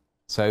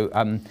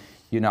 So,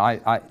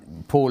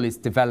 Paul is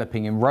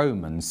developing in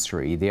Romans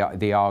 3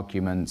 the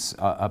arguments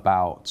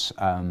about...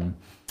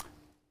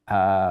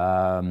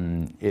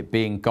 it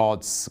being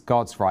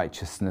God's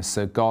righteousness,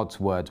 so God's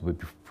word would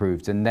be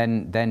proved. And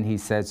then he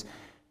says,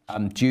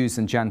 Jews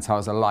and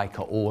Gentiles alike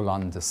are all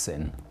under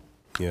sin.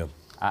 Yeah.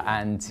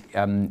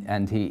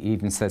 And he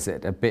even says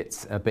it a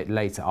bit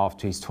later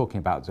after he's talking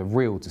about the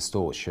real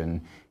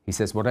distortion. He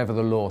says, whatever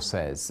the law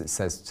says, it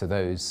says to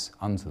those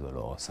under the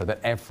law, so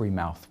that every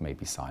mouth may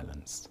be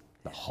silenced.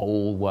 The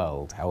whole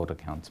world held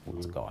accountable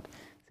to God.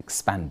 It's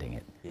expanding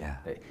it.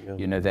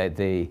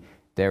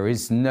 There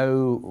is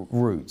no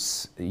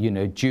roots,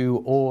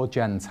 Jew or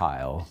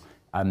Gentile,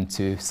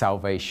 to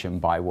salvation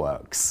by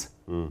works.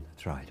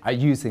 That's right.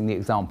 Using the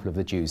example of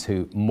the Jews,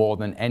 who more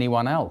than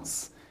anyone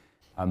else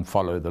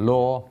follow the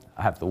law,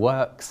 have the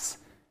works,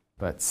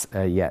 but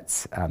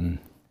yet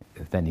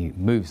then he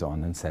moves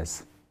on and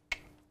says,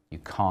 you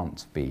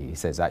can't be. He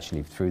says,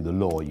 actually, through the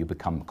law, you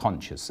become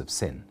conscious of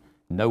sin.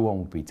 No one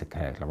will be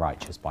declared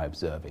righteous by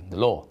observing the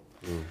law.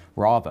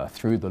 Rather,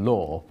 through the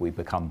law, we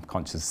become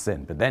conscious of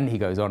sin. But then he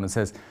goes on and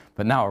says,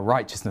 but now a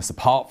righteousness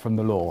apart from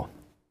the law,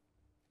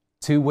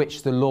 to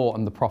which the law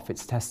and the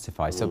prophets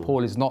testify. So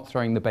Paul is not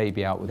throwing the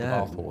baby out with the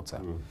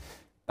bathwater.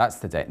 That's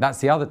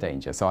the other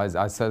danger. So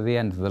so at the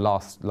end of the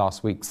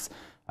last week's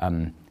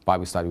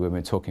Bible study, when we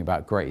were talking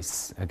about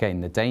grace,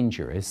 again, the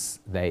danger is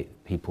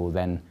people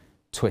then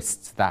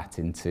twist that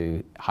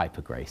into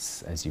hyper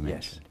grace, as you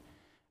mentioned.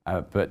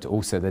 But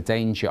also the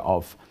danger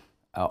of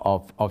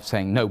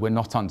saying, no, we're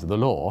not under the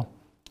law,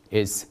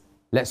 is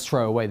let's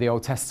throw away the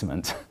Old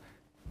Testament,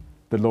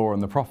 the law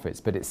and the prophets,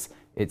 but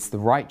it's the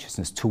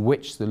righteousness to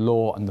which the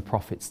law and the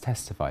prophets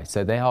testify.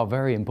 So they are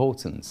very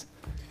important.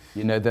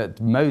 That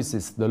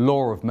the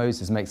law of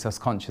Moses makes us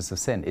conscious of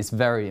sin. It's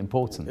very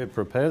important. It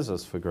prepares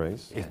us for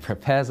grace. It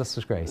prepares us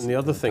for grace. And the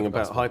other thing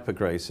about hyper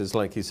grace is,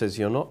 like he says,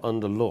 you're not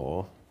under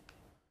law,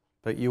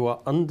 but you are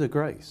under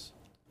grace.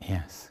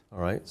 Yes. All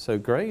right? So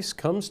grace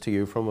comes to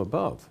you from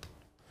above.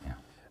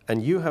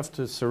 And you have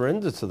to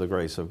surrender to the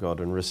grace of God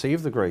and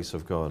receive the grace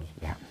of God.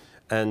 Yeah.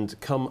 And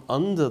come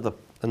under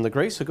the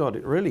grace of God,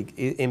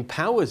 it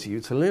empowers you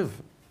to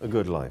live a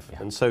good life.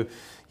 Yeah. And so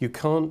you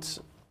can't,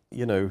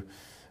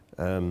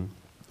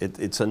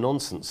 it's a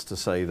nonsense to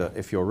say that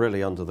if you're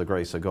really under the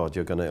grace of God,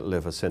 you're going to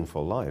live a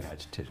sinful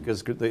life.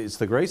 Because it's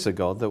the grace of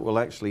God that will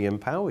actually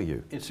empower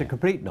you. It's a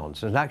complete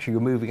nonsense. Actually,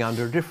 you're moving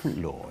under a different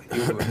law.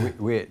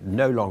 We're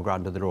no longer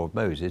under the law of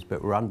Moses,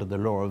 but we're under the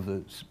law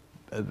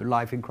of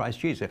life in Christ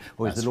Jesus.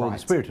 Or is the law of the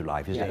Spirit of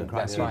life, isn't it, in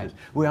Christ Jesus? Right.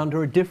 We're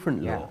under a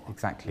different law. Yeah,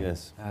 exactly.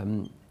 Yes.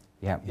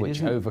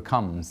 Which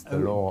overcomes the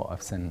law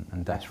of sin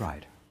and death. That's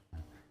right.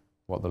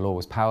 What the law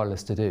was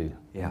powerless to do.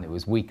 Yeah. And it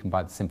was weakened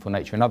by the sinful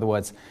nature. In other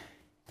words,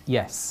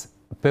 yes,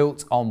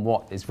 built on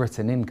what is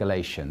written in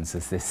Galatians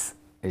is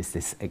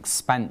this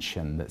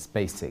expansion that's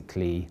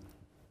basically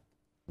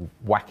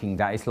whacking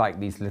down. It's like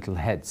these little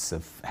heads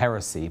of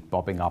heresy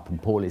bobbing up,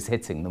 and Paul is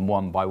hitting them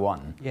one by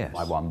one, yes.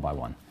 by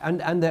one.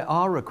 And there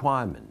are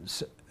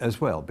requirements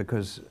as well,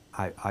 because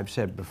I've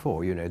said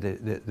before, you know,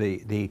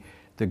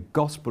 the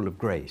gospel of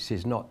grace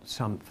is not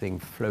something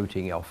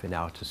floating off in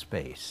outer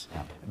space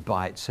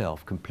by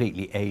itself,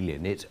 completely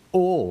alien. It's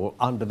all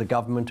under the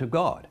government of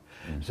God.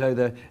 So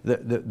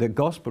the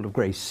gospel of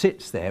grace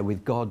sits there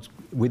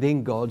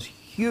within God's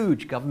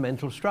huge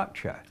governmental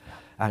structure.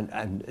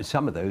 And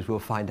some of those we'll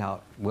find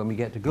out when we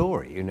get to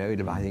glory. You know,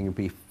 I think it'll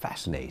be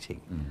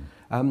fascinating.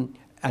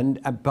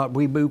 But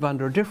we move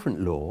under a different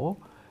law,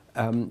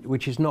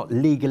 which is not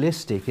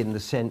legalistic in the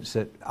sense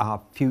that our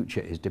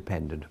future is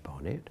dependent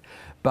upon it.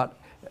 But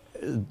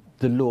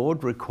the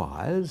Lord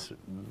requires,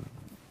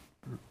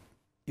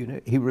 you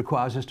know, he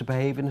requires us to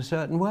behave in a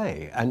certain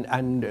way.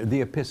 And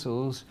the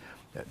epistles,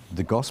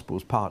 the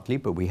Gospels partly,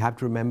 but we have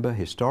to remember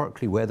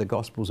historically where the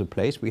Gospels are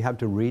placed. We have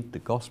to read the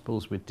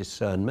Gospels with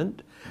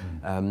discernment,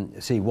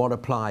 see what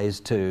applies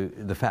to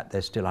the fact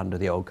they're still under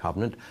the Old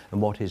Covenant and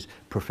what is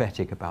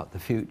prophetic about the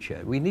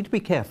future. We need to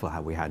be careful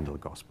how we handle the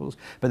Gospels,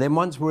 but then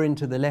once we're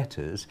into the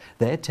letters,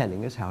 they're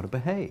telling us how to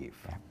behave.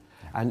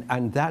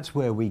 And that's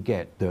where we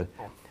get the...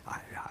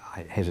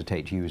 I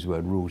hesitate to use the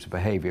word rules of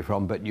behaviour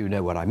from, but you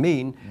know what I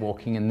mean.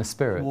 Walking in the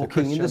Spirit.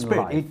 Walking in the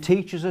Spirit. Life. It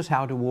teaches us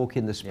how to walk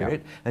in the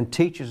Spirit and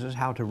teaches us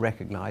how to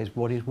recognise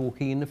what is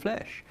walking in the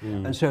flesh.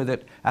 And so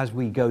that as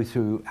we go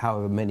through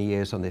however many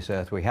years on this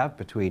earth we have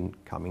between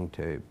coming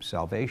to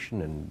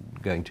salvation and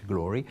going to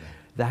glory,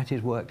 that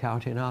is worked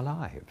out in our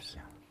lives.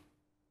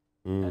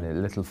 And a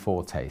little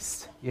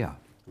foretaste. Yeah.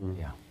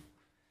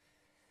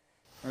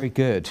 Very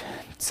good.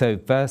 So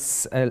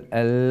verse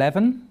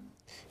 11.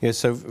 Yeah,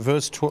 so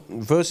verse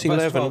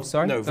 11. 12,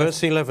 sorry. No,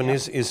 verse 11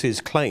 is his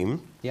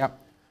claim. Yep.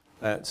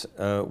 That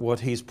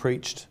what he's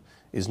preached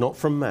is not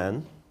from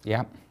man.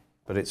 Yep.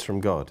 But it's from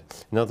God.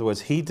 In other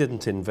words, he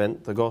didn't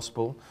invent the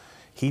gospel.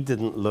 He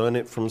didn't learn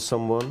it from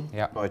someone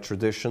by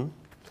tradition.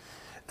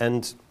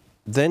 And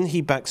then he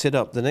backs it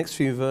up. The next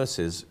few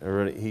verses,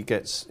 he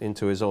gets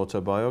into his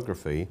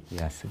autobiography.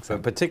 Yes, exactly.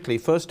 But particularly,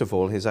 first of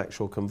all, his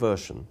actual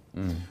conversion.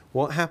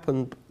 What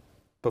happened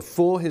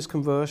before his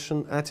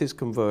conversion, at his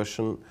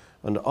conversion,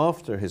 and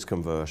after his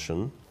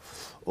conversion,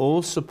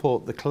 all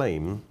support the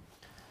claim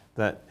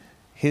that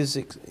his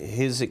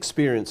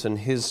experience and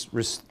his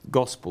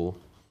gospel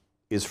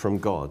is from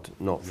God,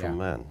 not from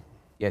man.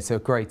 Yeah, it's a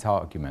great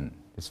argument.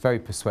 It's very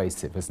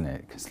persuasive, isn't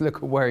it? Because look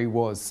at where he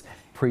was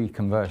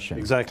pre-conversion.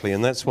 Exactly,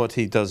 and that's what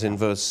he does in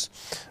verse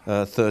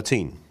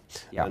 13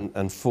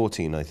 and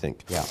 14, I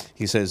think.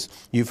 He says,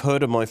 "You've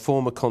heard of my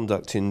former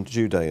conduct in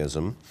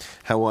Judaism,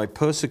 how I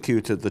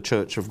persecuted the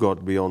church of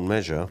God beyond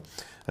measure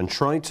and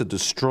tried to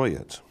destroy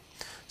it."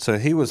 So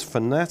he was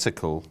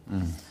fanatical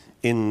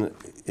in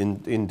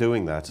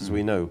doing that, as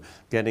we know,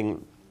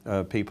 getting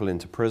people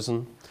into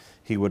prison.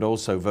 He would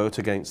also vote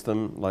against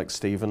them, like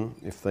Stephen,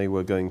 if they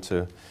were going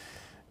to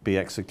be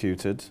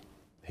executed.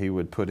 He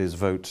would put his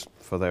vote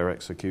for their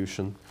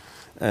execution.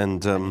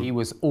 And he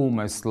was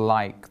almost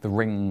like the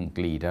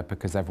ringleader,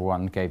 because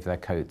everyone gave their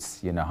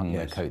coats, hung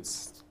their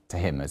coats to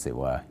him, as it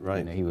were.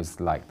 Right. He was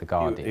like the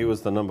guardian. He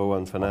was the number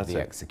one fanatic. Of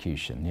the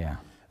execution,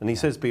 And he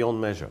says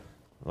beyond measure,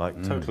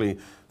 like totally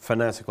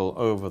fanatical,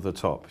 over the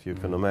top. You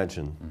can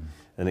imagine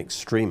an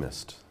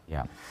extremist.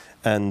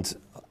 And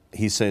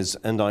he says,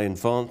 "And I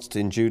advanced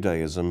in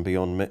Judaism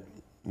beyond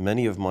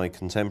many of my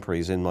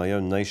contemporaries in my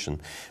own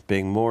nation,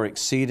 being more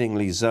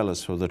exceedingly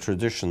zealous for the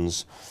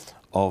traditions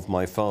of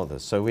my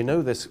fathers." So we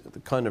know this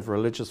kind of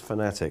religious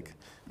fanatic,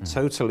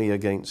 totally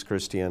against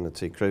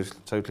Christianity,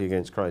 totally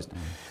against Christ.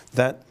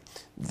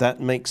 That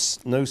makes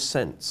no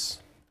sense.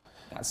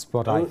 That's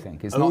what I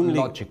think. It's not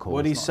logical.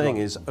 What he's saying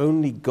is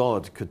only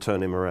God could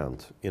turn him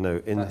around.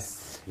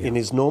 In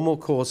his normal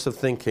course of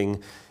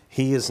thinking,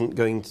 he isn't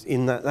going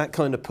to, that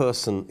kind of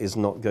person is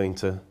not going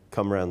to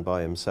come around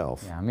by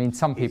himself. Yeah, I mean,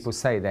 some people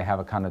say they have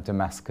a kind of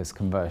Damascus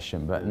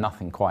conversion, but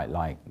nothing quite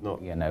like,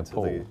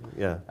 Paul.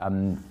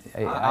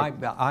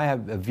 I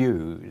have a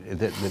view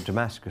that the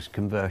Damascus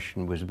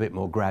conversion was a bit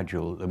more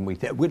gradual than we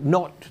think.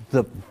 Not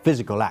the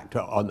physical act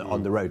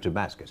on the road to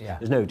Damascus.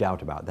 There's no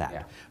doubt about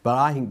that. But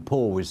I think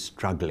Paul was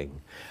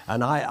struggling,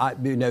 and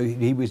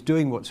he was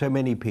doing what so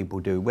many people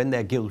do. When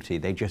they're guilty,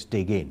 they just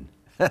dig in.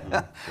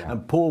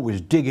 And Paul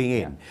was digging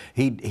in.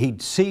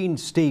 He'd seen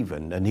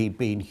Stephen and he'd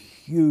been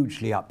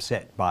hugely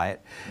upset by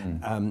it,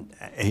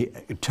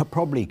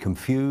 probably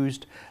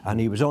confused, and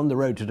he was on the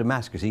road to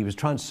Damascus. He was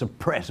trying to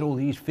suppress all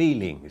these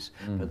feelings.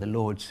 But the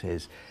Lord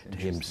says to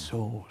him,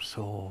 Saul,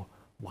 Saul,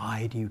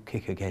 why do you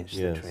kick against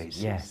the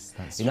traces? Yes,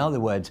 that's in other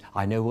words,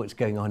 I know what's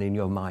going on in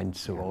your mind,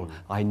 Saul.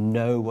 I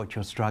know what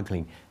you're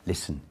struggling.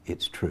 Listen,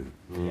 it's true.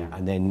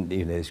 And then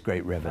there's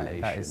great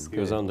revelation. That is He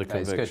was under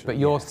conviction. But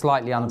you're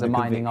slightly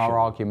undermining our conviction.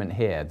 argument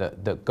here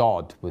that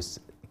God was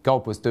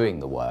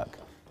doing the work.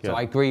 So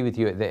I agree with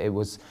you that it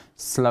was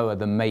slower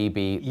than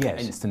maybe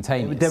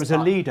instantaneous. There was a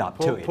lead up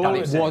to it. But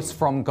it was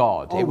from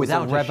God. It was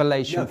a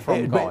revelation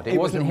from God. It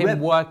wasn't him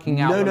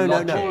working out the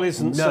logic. Paul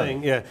isn't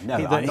saying,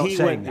 I'm not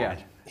saying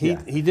that.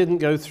 He didn't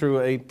go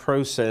through a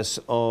process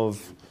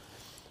of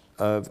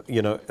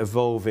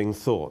evolving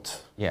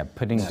thought. Yeah,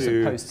 putting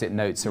some post-it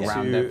notes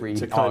around every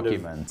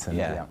argument.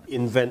 And,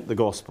 invent the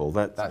gospel.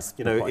 That's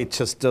the point. It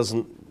just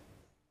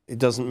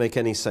doesn't make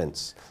any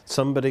sense.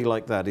 Somebody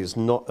like that is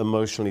not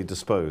emotionally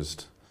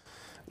disposed,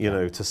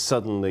 to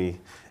suddenly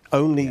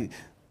only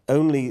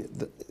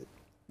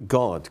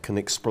God can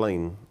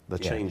explain the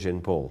change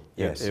in Paul.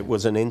 Yes. It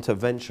was an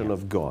intervention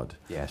of God.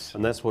 Yes.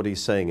 And that's what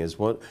he's saying is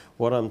what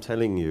I'm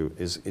telling you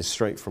is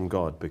straight from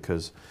God,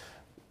 because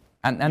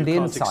And the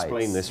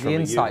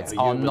insights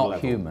are not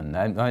level. human.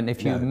 And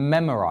if you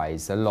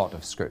memorize a lot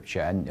of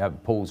scripture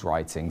and Paul's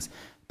writings,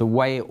 the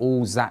way it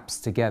all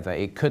zaps together,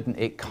 it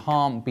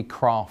can't be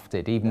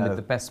crafted, even with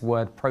the best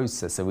word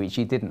processor, which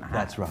he didn't have.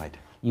 That's right.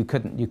 You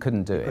couldn't do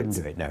it. Couldn't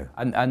do it, no.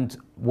 And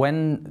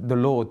when the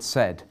Lord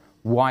said,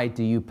 "Why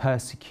do you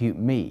persecute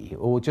me?"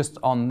 or just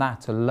on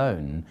that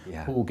alone,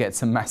 Paul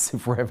gets a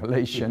massive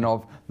revelation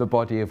of the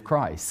body of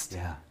Christ.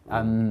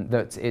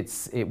 That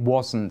it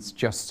wasn't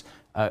just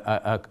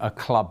a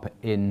club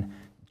in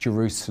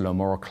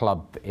Jerusalem or a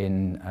club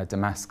in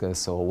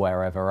Damascus or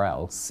wherever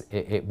else.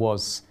 It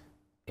was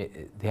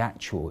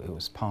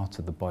part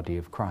of the body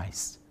of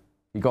Christ.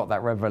 You got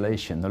that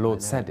revelation. The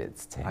Lord said it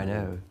to him. I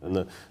know.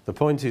 And the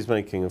point he's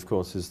making, of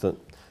course, is that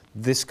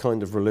this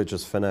kind of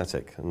religious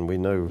fanatic, and we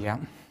know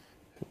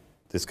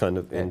this kind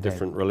of in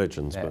different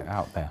religions, but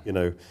out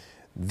there.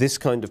 This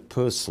kind of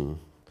person,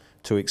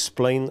 to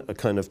explain a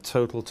kind of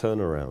total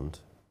turnaround,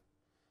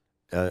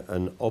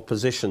 an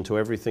opposition to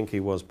everything he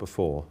was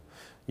before,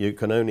 you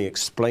can only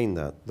explain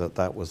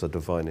that was a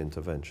divine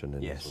intervention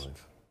in his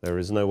life. There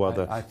is no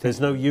other,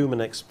 there's no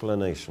human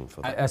explanation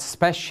for that.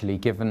 Especially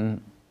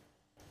given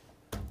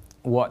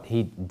what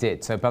he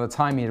did. So by the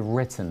time he had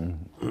written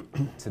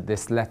to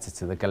this letter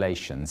to the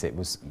Galatians, it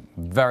was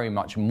very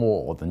much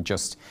more than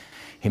just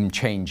him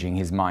changing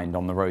his mind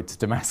on the road to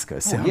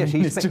Damascus.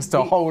 It's just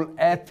a whole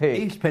epic.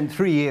 He spent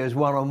 3 years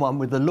one-on-one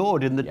with the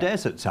Lord in the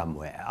desert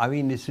somewhere. I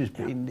mean, this has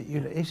been,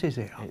 this is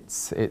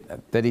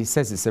it. That he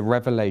says it's a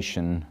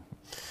revelation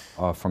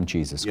from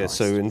Jesus Christ.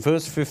 Yeah, so in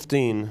verse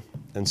 15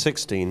 and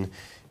 16,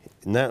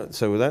 now,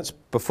 so that's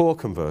before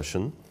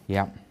conversion.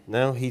 Yeah.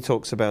 Now he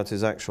talks about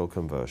his actual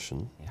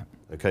conversion. Yeah.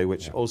 Okay,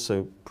 which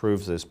also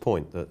proves this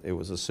point, that it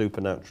was a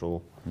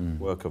supernatural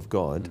work of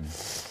God.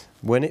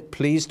 When it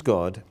pleased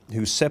God,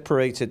 who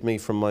separated me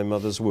from my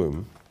mother's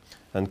womb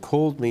and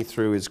called me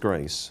through his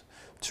grace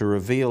to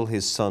reveal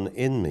his Son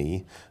in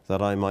me,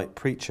 that I might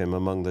preach him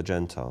among the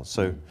Gentiles.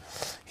 So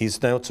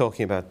he's now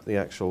talking about the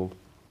actual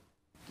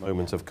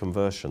moment of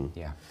conversion.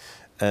 Yeah.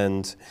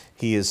 And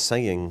he is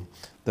saying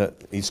that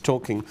he's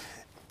talking...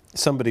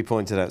 Somebody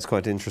pointed out, it's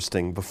quite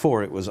interesting,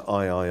 before it was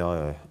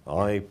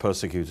I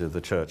persecuted the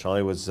church,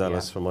 I was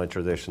zealous for my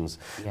traditions,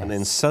 and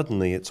then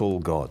suddenly it's all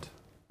God.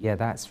 Yeah,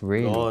 that's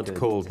really God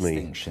called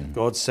me.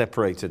 God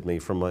separated me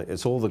from my...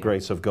 It's all the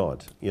grace of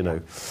God,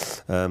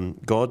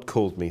 God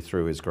called me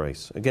through his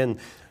grace. Again,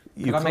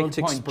 you can't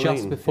explain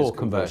just before his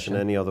conversion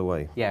any other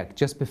way. Yeah,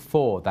 just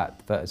before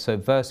that verse. So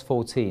verse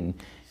 14,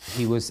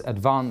 he was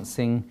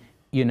advancing,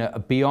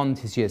 beyond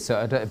his years. So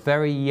at a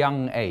very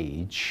young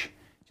age...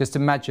 Just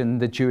imagine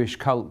the Jewish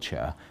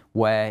culture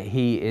where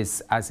he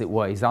is, as it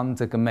were, he's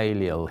under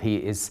Gamaliel.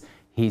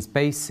 He's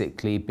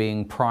basically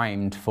being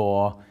primed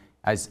for,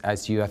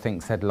 as you I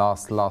think said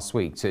last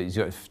week,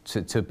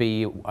 to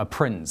be a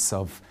prince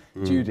of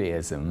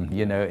Judaism.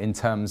 In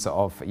terms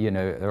of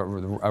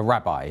a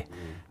rabbi,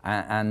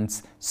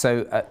 and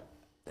so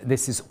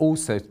this is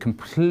also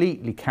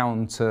completely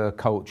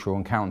counter-cultural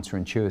and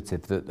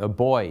counterintuitive that a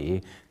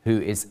boy who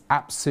is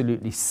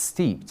absolutely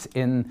steeped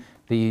in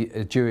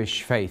the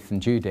Jewish faith and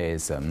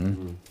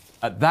Judaism,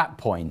 at that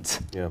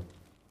point,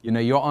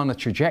 you're on a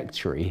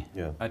trajectory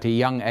at a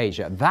young age.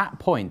 At that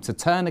point, to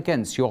turn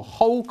against your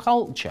whole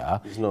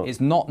culture is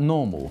not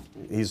normal.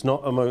 He's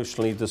not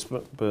emotionally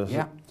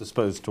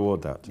disposed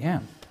toward that.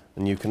 Yeah.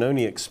 And you can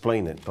only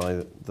explain it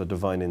by the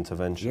divine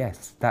intervention.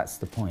 Yes, that's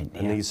the point.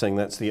 And he's saying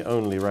that's the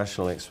only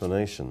rational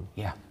explanation.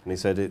 Yeah. And he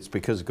said, it's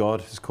because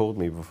God has called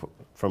me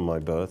from my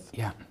birth.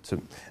 Yeah.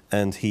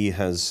 And he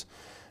has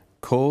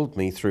called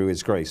me through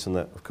his grace. And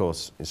that, of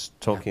course, is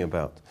talking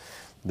about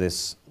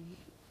this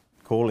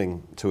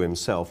calling to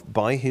himself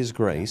by his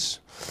grace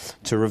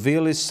to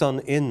reveal his Son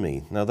in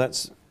me. Now,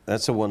 that's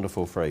That's a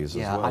wonderful phrase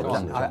as well.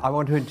 Isn't it? I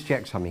want to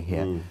interject something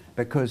here,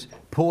 because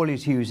Paul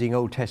is using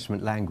Old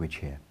Testament language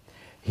here.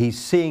 He's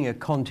seeing a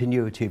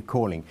continuity of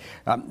calling.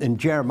 In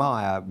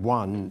Jeremiah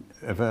 1,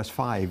 verse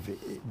 5,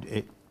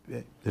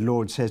 the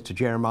Lord says to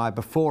Jeremiah,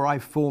 "Before I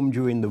formed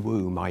you in the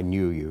womb, I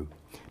knew you.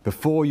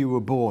 Before you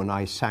were born,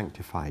 I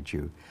sanctified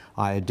you.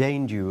 I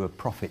ordained you a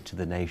prophet to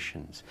the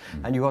nations."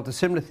 And you've got a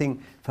similar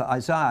thing for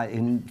Isaiah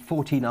in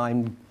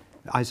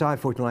Isaiah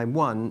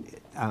 49:1.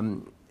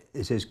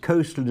 It says,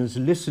 "Coastlands,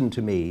 listen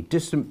to me.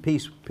 Distant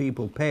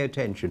people, pay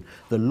attention.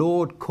 The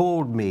Lord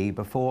called me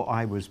before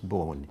I was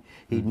born.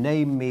 He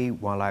named me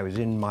while I was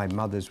in my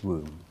mother's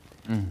womb."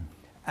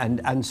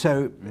 And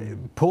so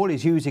Paul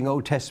is using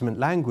Old Testament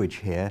language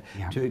here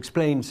to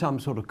explain some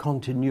sort of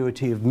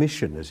continuity of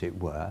mission, as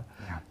it were,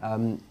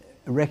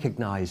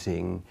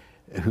 recognizing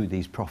who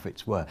these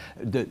prophets were.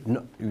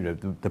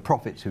 The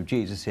prophets who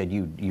Jesus said,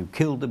 you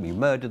killed them, you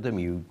murdered them,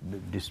 you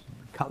just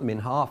cut them in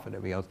half and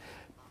everything else.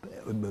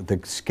 The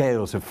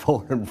scales have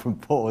fallen from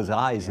Paul's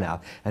eyes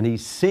now, and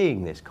he's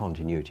seeing this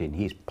continuity, and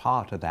he's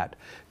part of that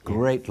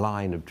great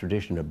line of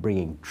tradition of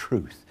bringing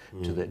truth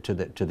to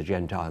the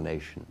Gentile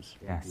nations.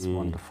 Yes,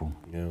 wonderful.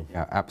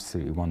 Yeah,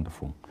 absolutely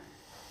wonderful.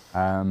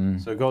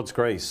 So God's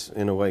grace,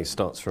 in a way,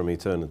 starts from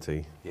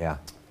eternity. Yeah.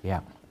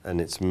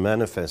 And it's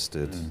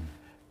manifested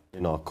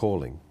in our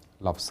calling.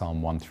 Love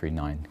Psalm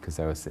 139, because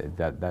there was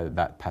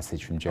that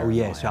passage from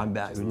Jeremiah. Oh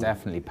yes,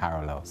 definitely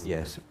parallels.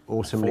 Yes,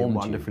 awesomely and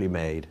wonderfully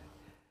made.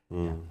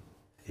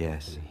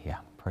 Yes. Yeah,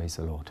 praise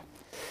the Lord.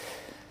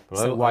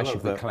 Well, So why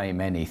should we claim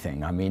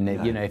anything? I mean,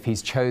 you know, if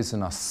He's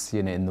chosen us,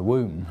 you know, in the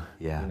womb,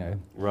 you know,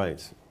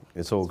 right?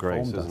 It's all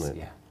grace, formed isn't us. it?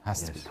 Yeah,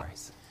 has to be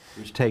grace.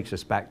 Which takes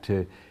us back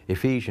to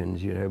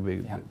Ephesians, you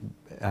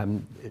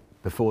know,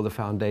 before the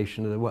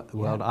foundation of the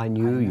world, I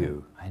knew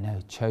you. I know,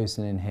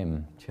 chosen in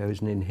Him.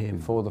 Chosen in Him.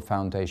 Before the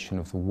foundation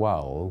of the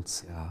world.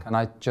 Can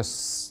I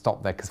just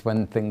stop there? Because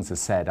when things are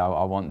said,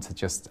 I want to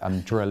just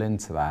drill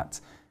into that.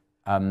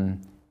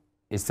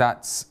 Is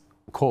that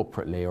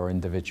corporately or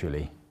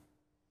individually?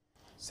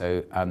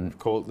 So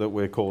that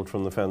we're called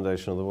from the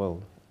foundation of the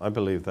world. I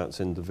believe that's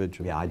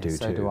individual. Yeah, I do too.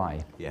 So do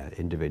I. Yeah,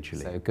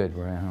 individually. So good,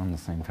 we're on the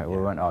same page. We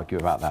won't argue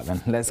about that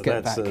then. Let's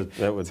get back.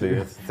 That would be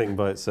a thing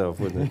by itself,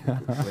 wouldn't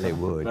it? Well, it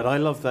would. But I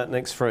love that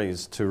next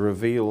phrase, to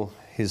reveal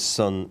His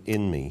Son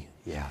in me.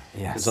 Yeah.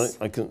 Yes. Because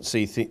I can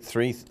see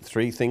three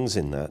things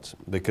in that,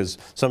 because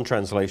some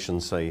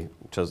translations say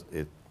just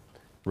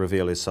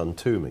reveal His Son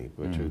to me,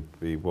 which would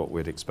be what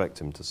we'd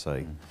expect Him to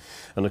say.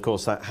 And of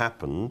course that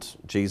happened.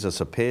 Jesus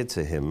appeared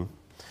to him,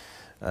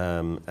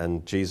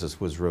 and Jesus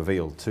was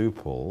revealed to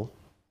Paul,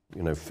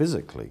 you know,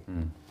 physically.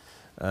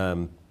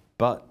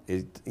 But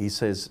he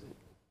says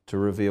to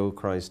reveal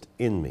Christ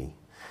in me.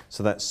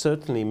 So that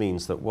certainly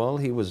means that while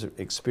he was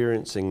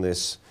experiencing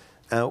this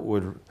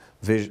outward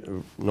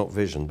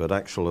vision, but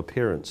actual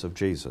appearance of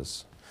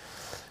Jesus,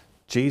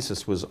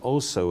 Jesus was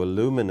also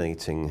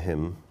illuminating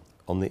him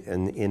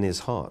in his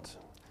heart.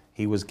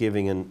 He was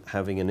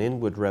having an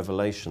inward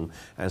revelation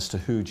as to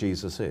who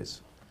Jesus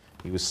is.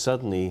 He was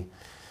suddenly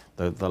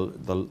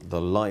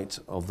the light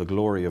of the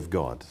glory of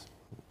God,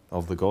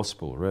 of the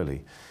gospel,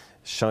 really,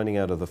 shining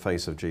out of the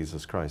face of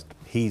Jesus Christ.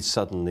 He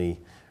suddenly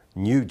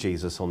knew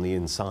Jesus on the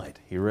inside.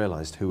 He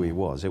realized who He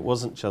was. It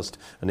wasn't just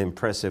an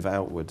impressive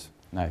outward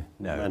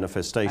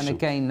manifestation. And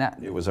again,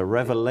 it was a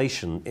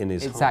revelation in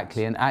his heart.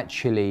 Exactly, and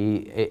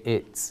actually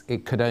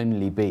it could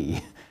only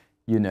be,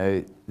 you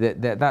know,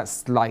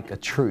 that's like a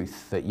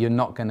truth that you're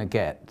not going to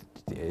get.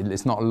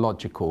 It's not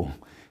logical,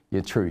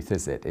 your truth,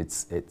 is it?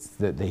 It's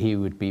that He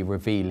would be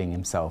revealing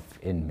Himself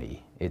in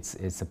me. It's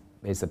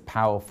a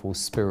powerful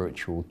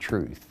spiritual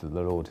truth that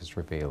the Lord has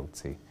revealed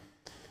to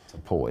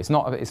Paul. It's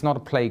not a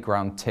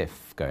playground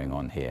tiff going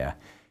on here.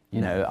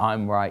 You know,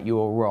 I'm right,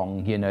 you're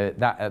wrong. You know,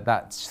 at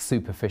that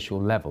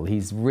superficial level,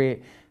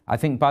 I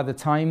think by the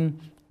time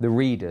the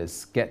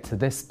readers get to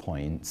this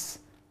point,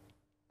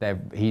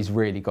 He's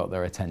really got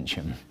their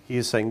attention. He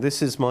is saying,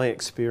 this is my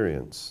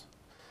experience,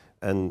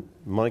 and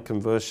my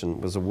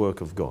conversion was a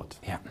work of God.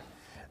 Yeah.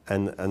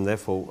 And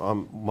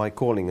therefore, my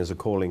calling is a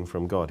calling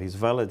from God. He's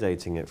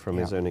validating it from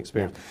his own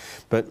experience.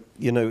 Yeah. But,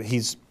 you know,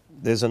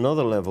 there's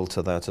another level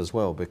to that as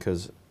well,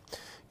 because,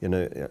 you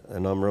know,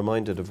 and I'm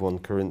reminded of 1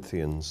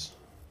 Corinthians.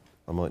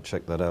 I might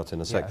check that out in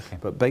a sec. Okay.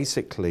 But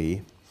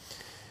basically,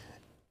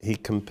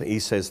 he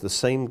says the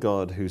same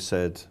God who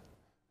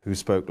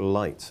spoke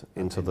light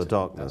into the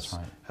darkness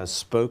has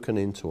spoken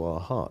into our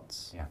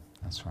hearts. Yeah,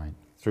 that's right.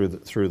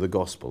 Through the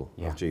gospel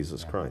of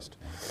Jesus Christ.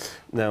 Yeah.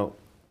 Now,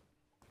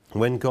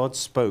 when God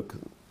spoke,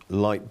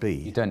 light be.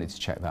 You don't need to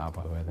check that out,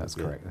 by the way. That's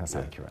correct. That's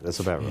accurate. That's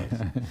about right.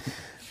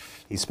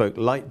 He spoke,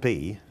 light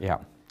be. Yeah.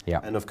 Yeah.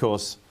 And of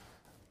course,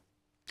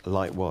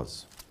 light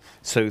was.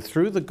 So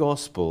through the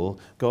gospel,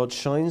 God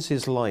shines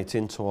His light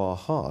into our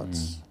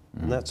hearts,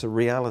 and that's a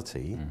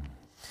reality.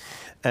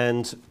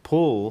 And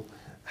Paul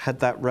had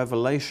that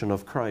revelation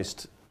of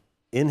Christ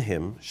in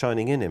him,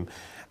 shining in him,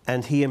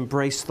 and he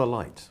embraced the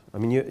light. I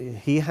mean,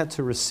 he had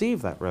to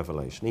receive that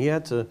revelation. He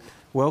had to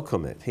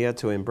welcome it. He had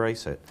to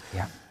embrace it.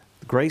 Yeah.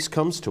 Grace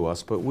comes to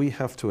us, but we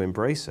have to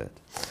embrace it.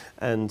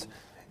 And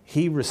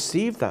he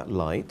received that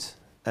light,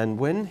 and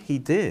when he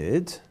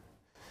did,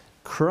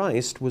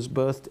 Christ was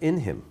birthed in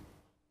him.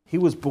 He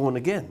was born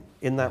again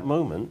in that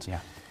moment. Yeah.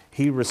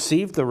 He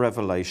received the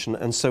revelation,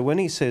 and so when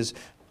he says,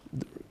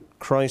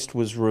 Christ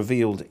was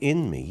revealed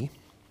in me,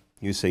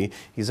 you see,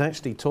 he's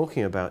actually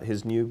talking about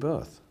his new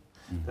birth.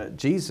 That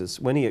Jesus,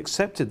 when he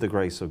accepted the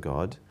grace of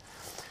God,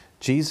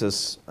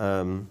 Jesus,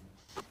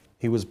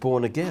 he was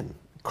born again.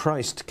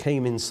 Christ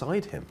came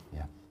inside him.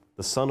 Yeah.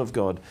 The Son of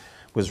God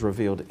was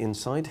revealed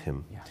inside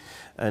him. Yeah.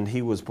 And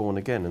he was born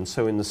again. And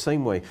so in the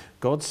same way,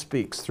 God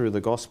speaks through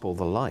the gospel,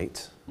 the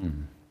light.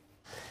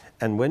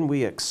 And when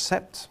we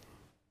accept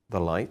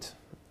the light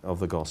of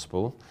the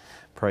gospel,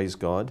 praise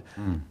God,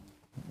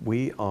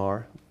 we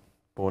are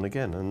born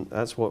again. And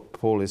that's what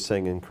Paul is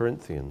saying in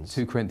Corinthians.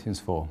 2 Corinthians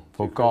 4.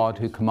 For God,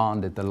 who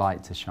commanded the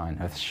light to shine,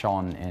 hath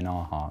shone in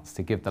our hearts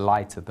to give the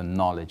light of the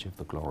knowledge of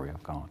the glory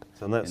of God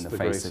And that's in the the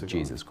face grace of of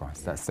Jesus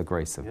Christ. That's the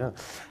grace of God.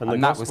 And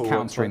And the that was gospel works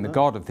countering like the that.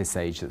 God of this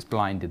age that's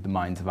blinded the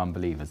minds of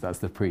unbelievers. That's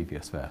the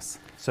previous verse.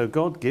 So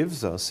God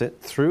gives us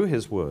it through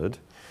his word.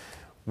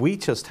 We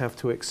just have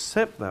to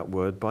accept that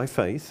word by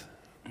faith.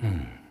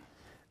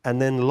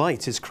 And then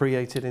light is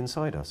created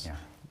inside us. Yeah.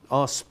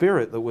 Our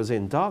spirit that was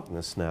in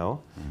darkness now,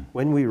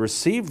 when we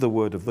receive the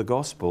word of the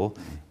gospel,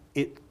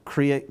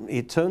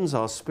 it turns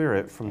our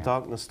spirit from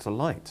darkness to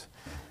light.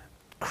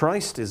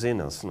 Christ is in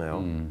us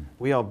now.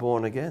 We are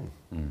born again.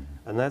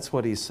 And that's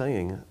what he's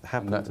saying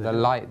happened to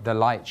him. The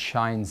light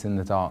shines in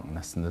the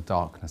darkness, and the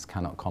darkness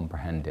cannot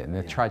comprehend it. And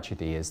the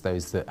tragedy is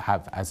those that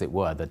have, as it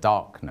were, the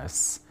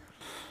darkness,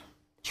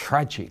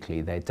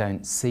 tragically, they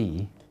don't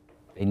see.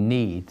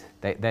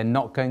 They're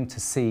not going to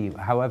see,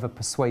 however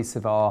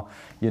persuasive our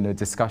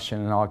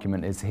discussion and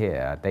argument is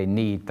here, they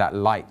need that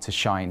light to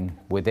shine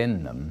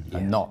within them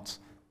and not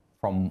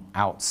from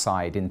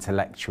outside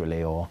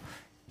intellectually or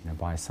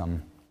by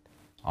some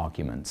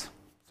argument.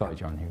 Sorry,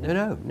 John.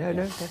 No,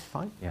 that's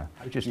fine. Yeah.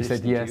 I was just you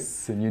said listening to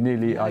yes, and you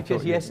nearly... I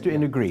just yes to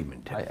in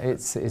agreement.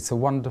 It's a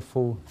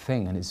wonderful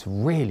thing, and it's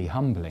really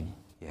humbling.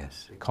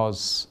 Yes.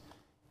 Because,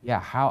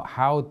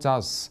 how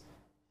does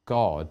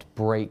God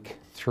break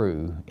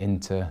through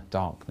into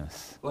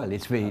darkness? Well,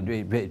 it's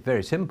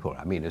very simple.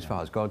 I mean, as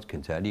far as God's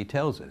concerned, he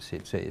tells us.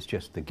 It's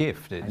just the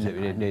gift.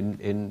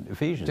 In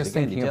Ephesians, just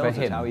again, thinking he of tells a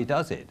hymn. us how he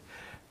does it.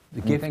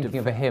 Thinking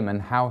of a hymn,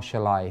 and how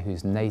shall I,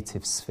 whose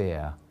native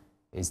sphere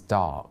is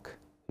dark,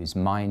 whose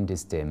mind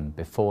is dim,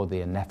 before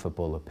the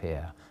ineffable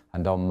appear,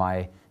 and on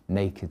my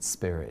naked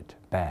spirit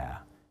bear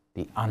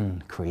the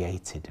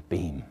uncreated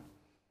beam.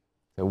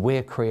 So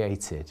we're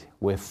created,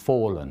 we're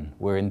fallen,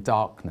 we're in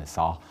darkness,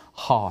 our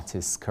heart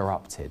is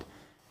corrupted.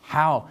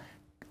 How,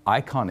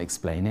 I can't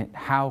explain it,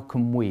 how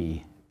can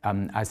we,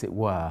 as it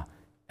were,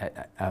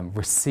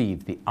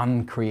 receive the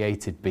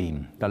uncreated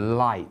beam, the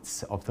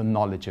light of the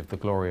knowledge of the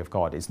glory of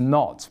God? It's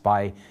not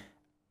by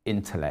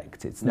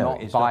intellect, it's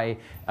not by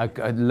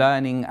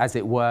learning, as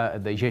it were,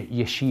 the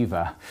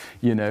yeshiva,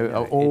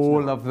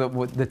 all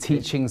of the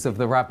teachings of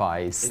the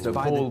rabbis that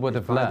Paul would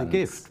have learned.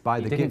 By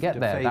the gift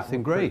of faith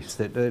and grace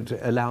that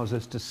allows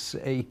us to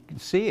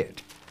see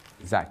it.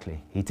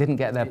 Exactly. He didn't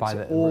get there by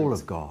the all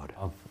of God.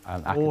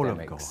 All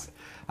of God.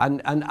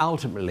 And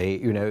ultimately,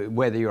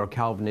 whether you're a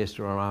Calvinist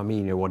or an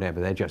Arminian or whatever,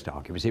 they're just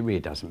arguments. It really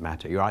doesn't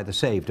matter. You're either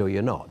saved or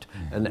you're not.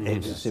 And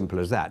it's as simple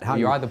as that.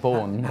 You're either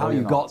born how or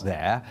you you're got not.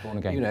 there, Born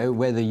again.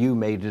 whether you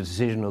made a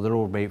decision or the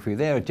Lord made it for you,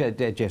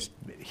 they're just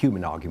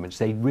human arguments.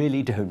 They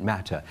really don't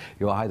matter.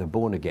 You're either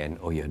born again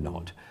or you're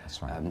not.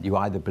 That's right. You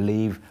either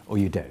believe or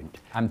you don't.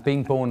 And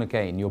being born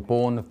again, you're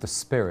born of the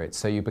Spirit,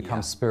 so you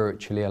become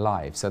spiritually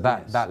alive. So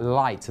that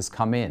light has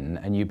come in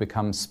and you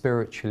become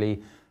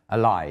spiritually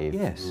alive.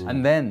 Yes.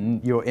 And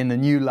then you're in a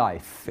new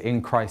life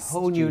in Christ Jesus. A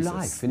whole new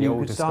life. And you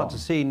can start to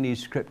see in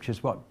these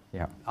scriptures what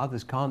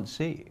others can't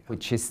see.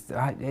 Which is,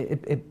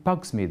 it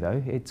bugs me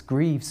though, it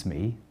grieves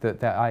me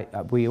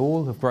that we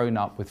all have grown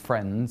up with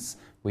friends,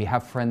 we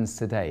have friends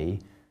today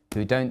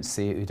who don't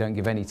see it, who don't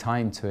give any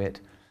time to it,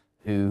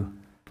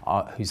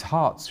 whose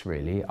hearts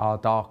really are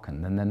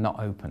darkened and they're not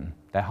open,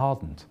 they're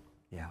hardened.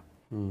 Yeah.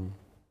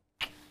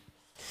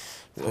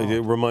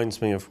 It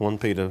reminds me of 1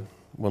 Peter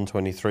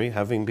 1:23,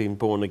 having been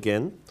born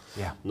again,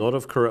 not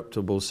of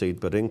corruptible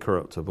seed, but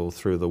incorruptible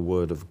through the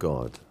word of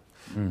God,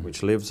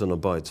 which lives and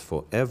abides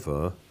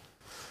forever.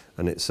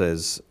 And it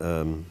says,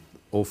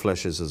 all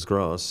flesh is as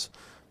grass,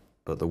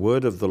 but the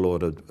word of the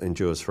Lord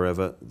endures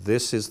forever.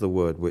 This is the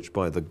word which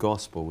by the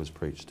gospel was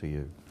preached to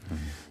you.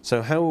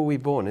 So how were we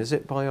born? Is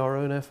it by our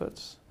own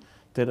efforts?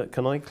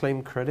 Can I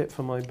claim credit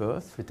for my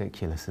birth?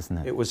 Ridiculous, isn't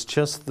it? It was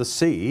just the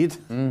seed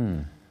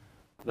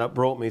that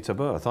brought me to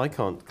birth. I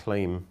can't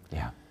claim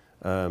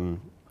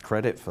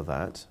credit for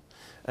that.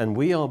 And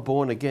we are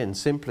born again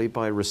simply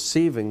by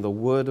receiving the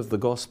word of the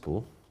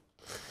gospel,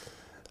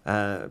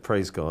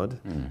 praise God,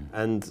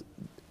 and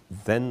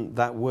then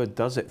that word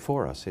does it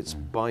for us. It's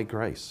by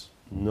grace,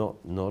 not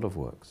of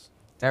works.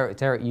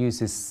 Derek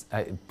uses,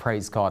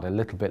 praise God, a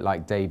little bit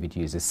like David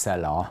uses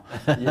Selah,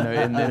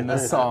 in the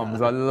Psalms.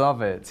 I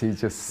love it. He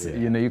just,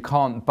 you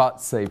can't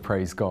but say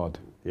praise God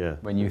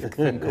when you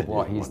think of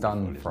what he's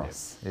done for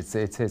us.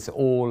 It is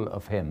all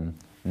of him,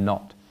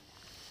 not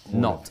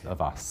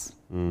of us.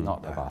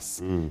 Not of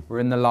us. We're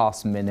in the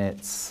last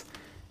minutes.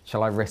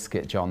 Shall I risk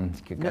it, John?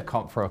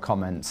 For a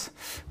comment.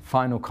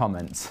 Final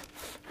comment.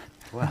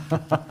 Well,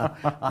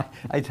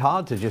 it's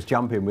hard to just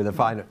jump in with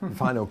a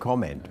final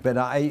comment, but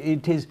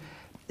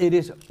it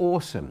is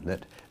awesome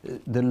that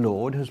the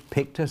Lord has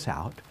picked us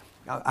out.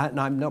 And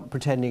I'm not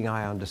pretending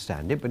I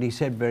understand it, but he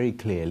said very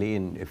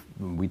clearly,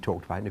 we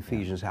talked about in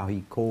Ephesians how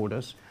he called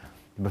us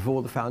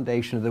before the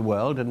foundation of the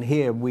world, and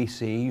here we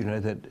see,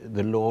 that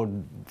the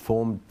Lord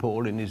formed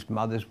Paul in his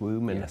mother's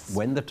womb, and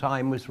when the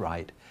time was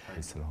right,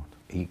 praise the Lord,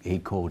 he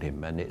called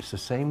him, and it's the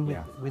same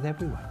with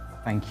everyone.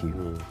 Thank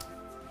you.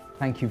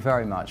 Thank you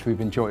very much.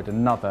 We've enjoyed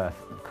another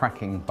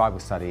cracking Bible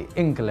study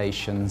in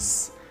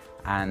Galatians,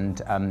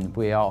 and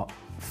we are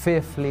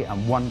fearfully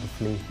and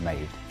wonderfully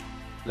made.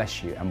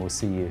 Bless you, and we'll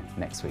see you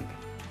next week.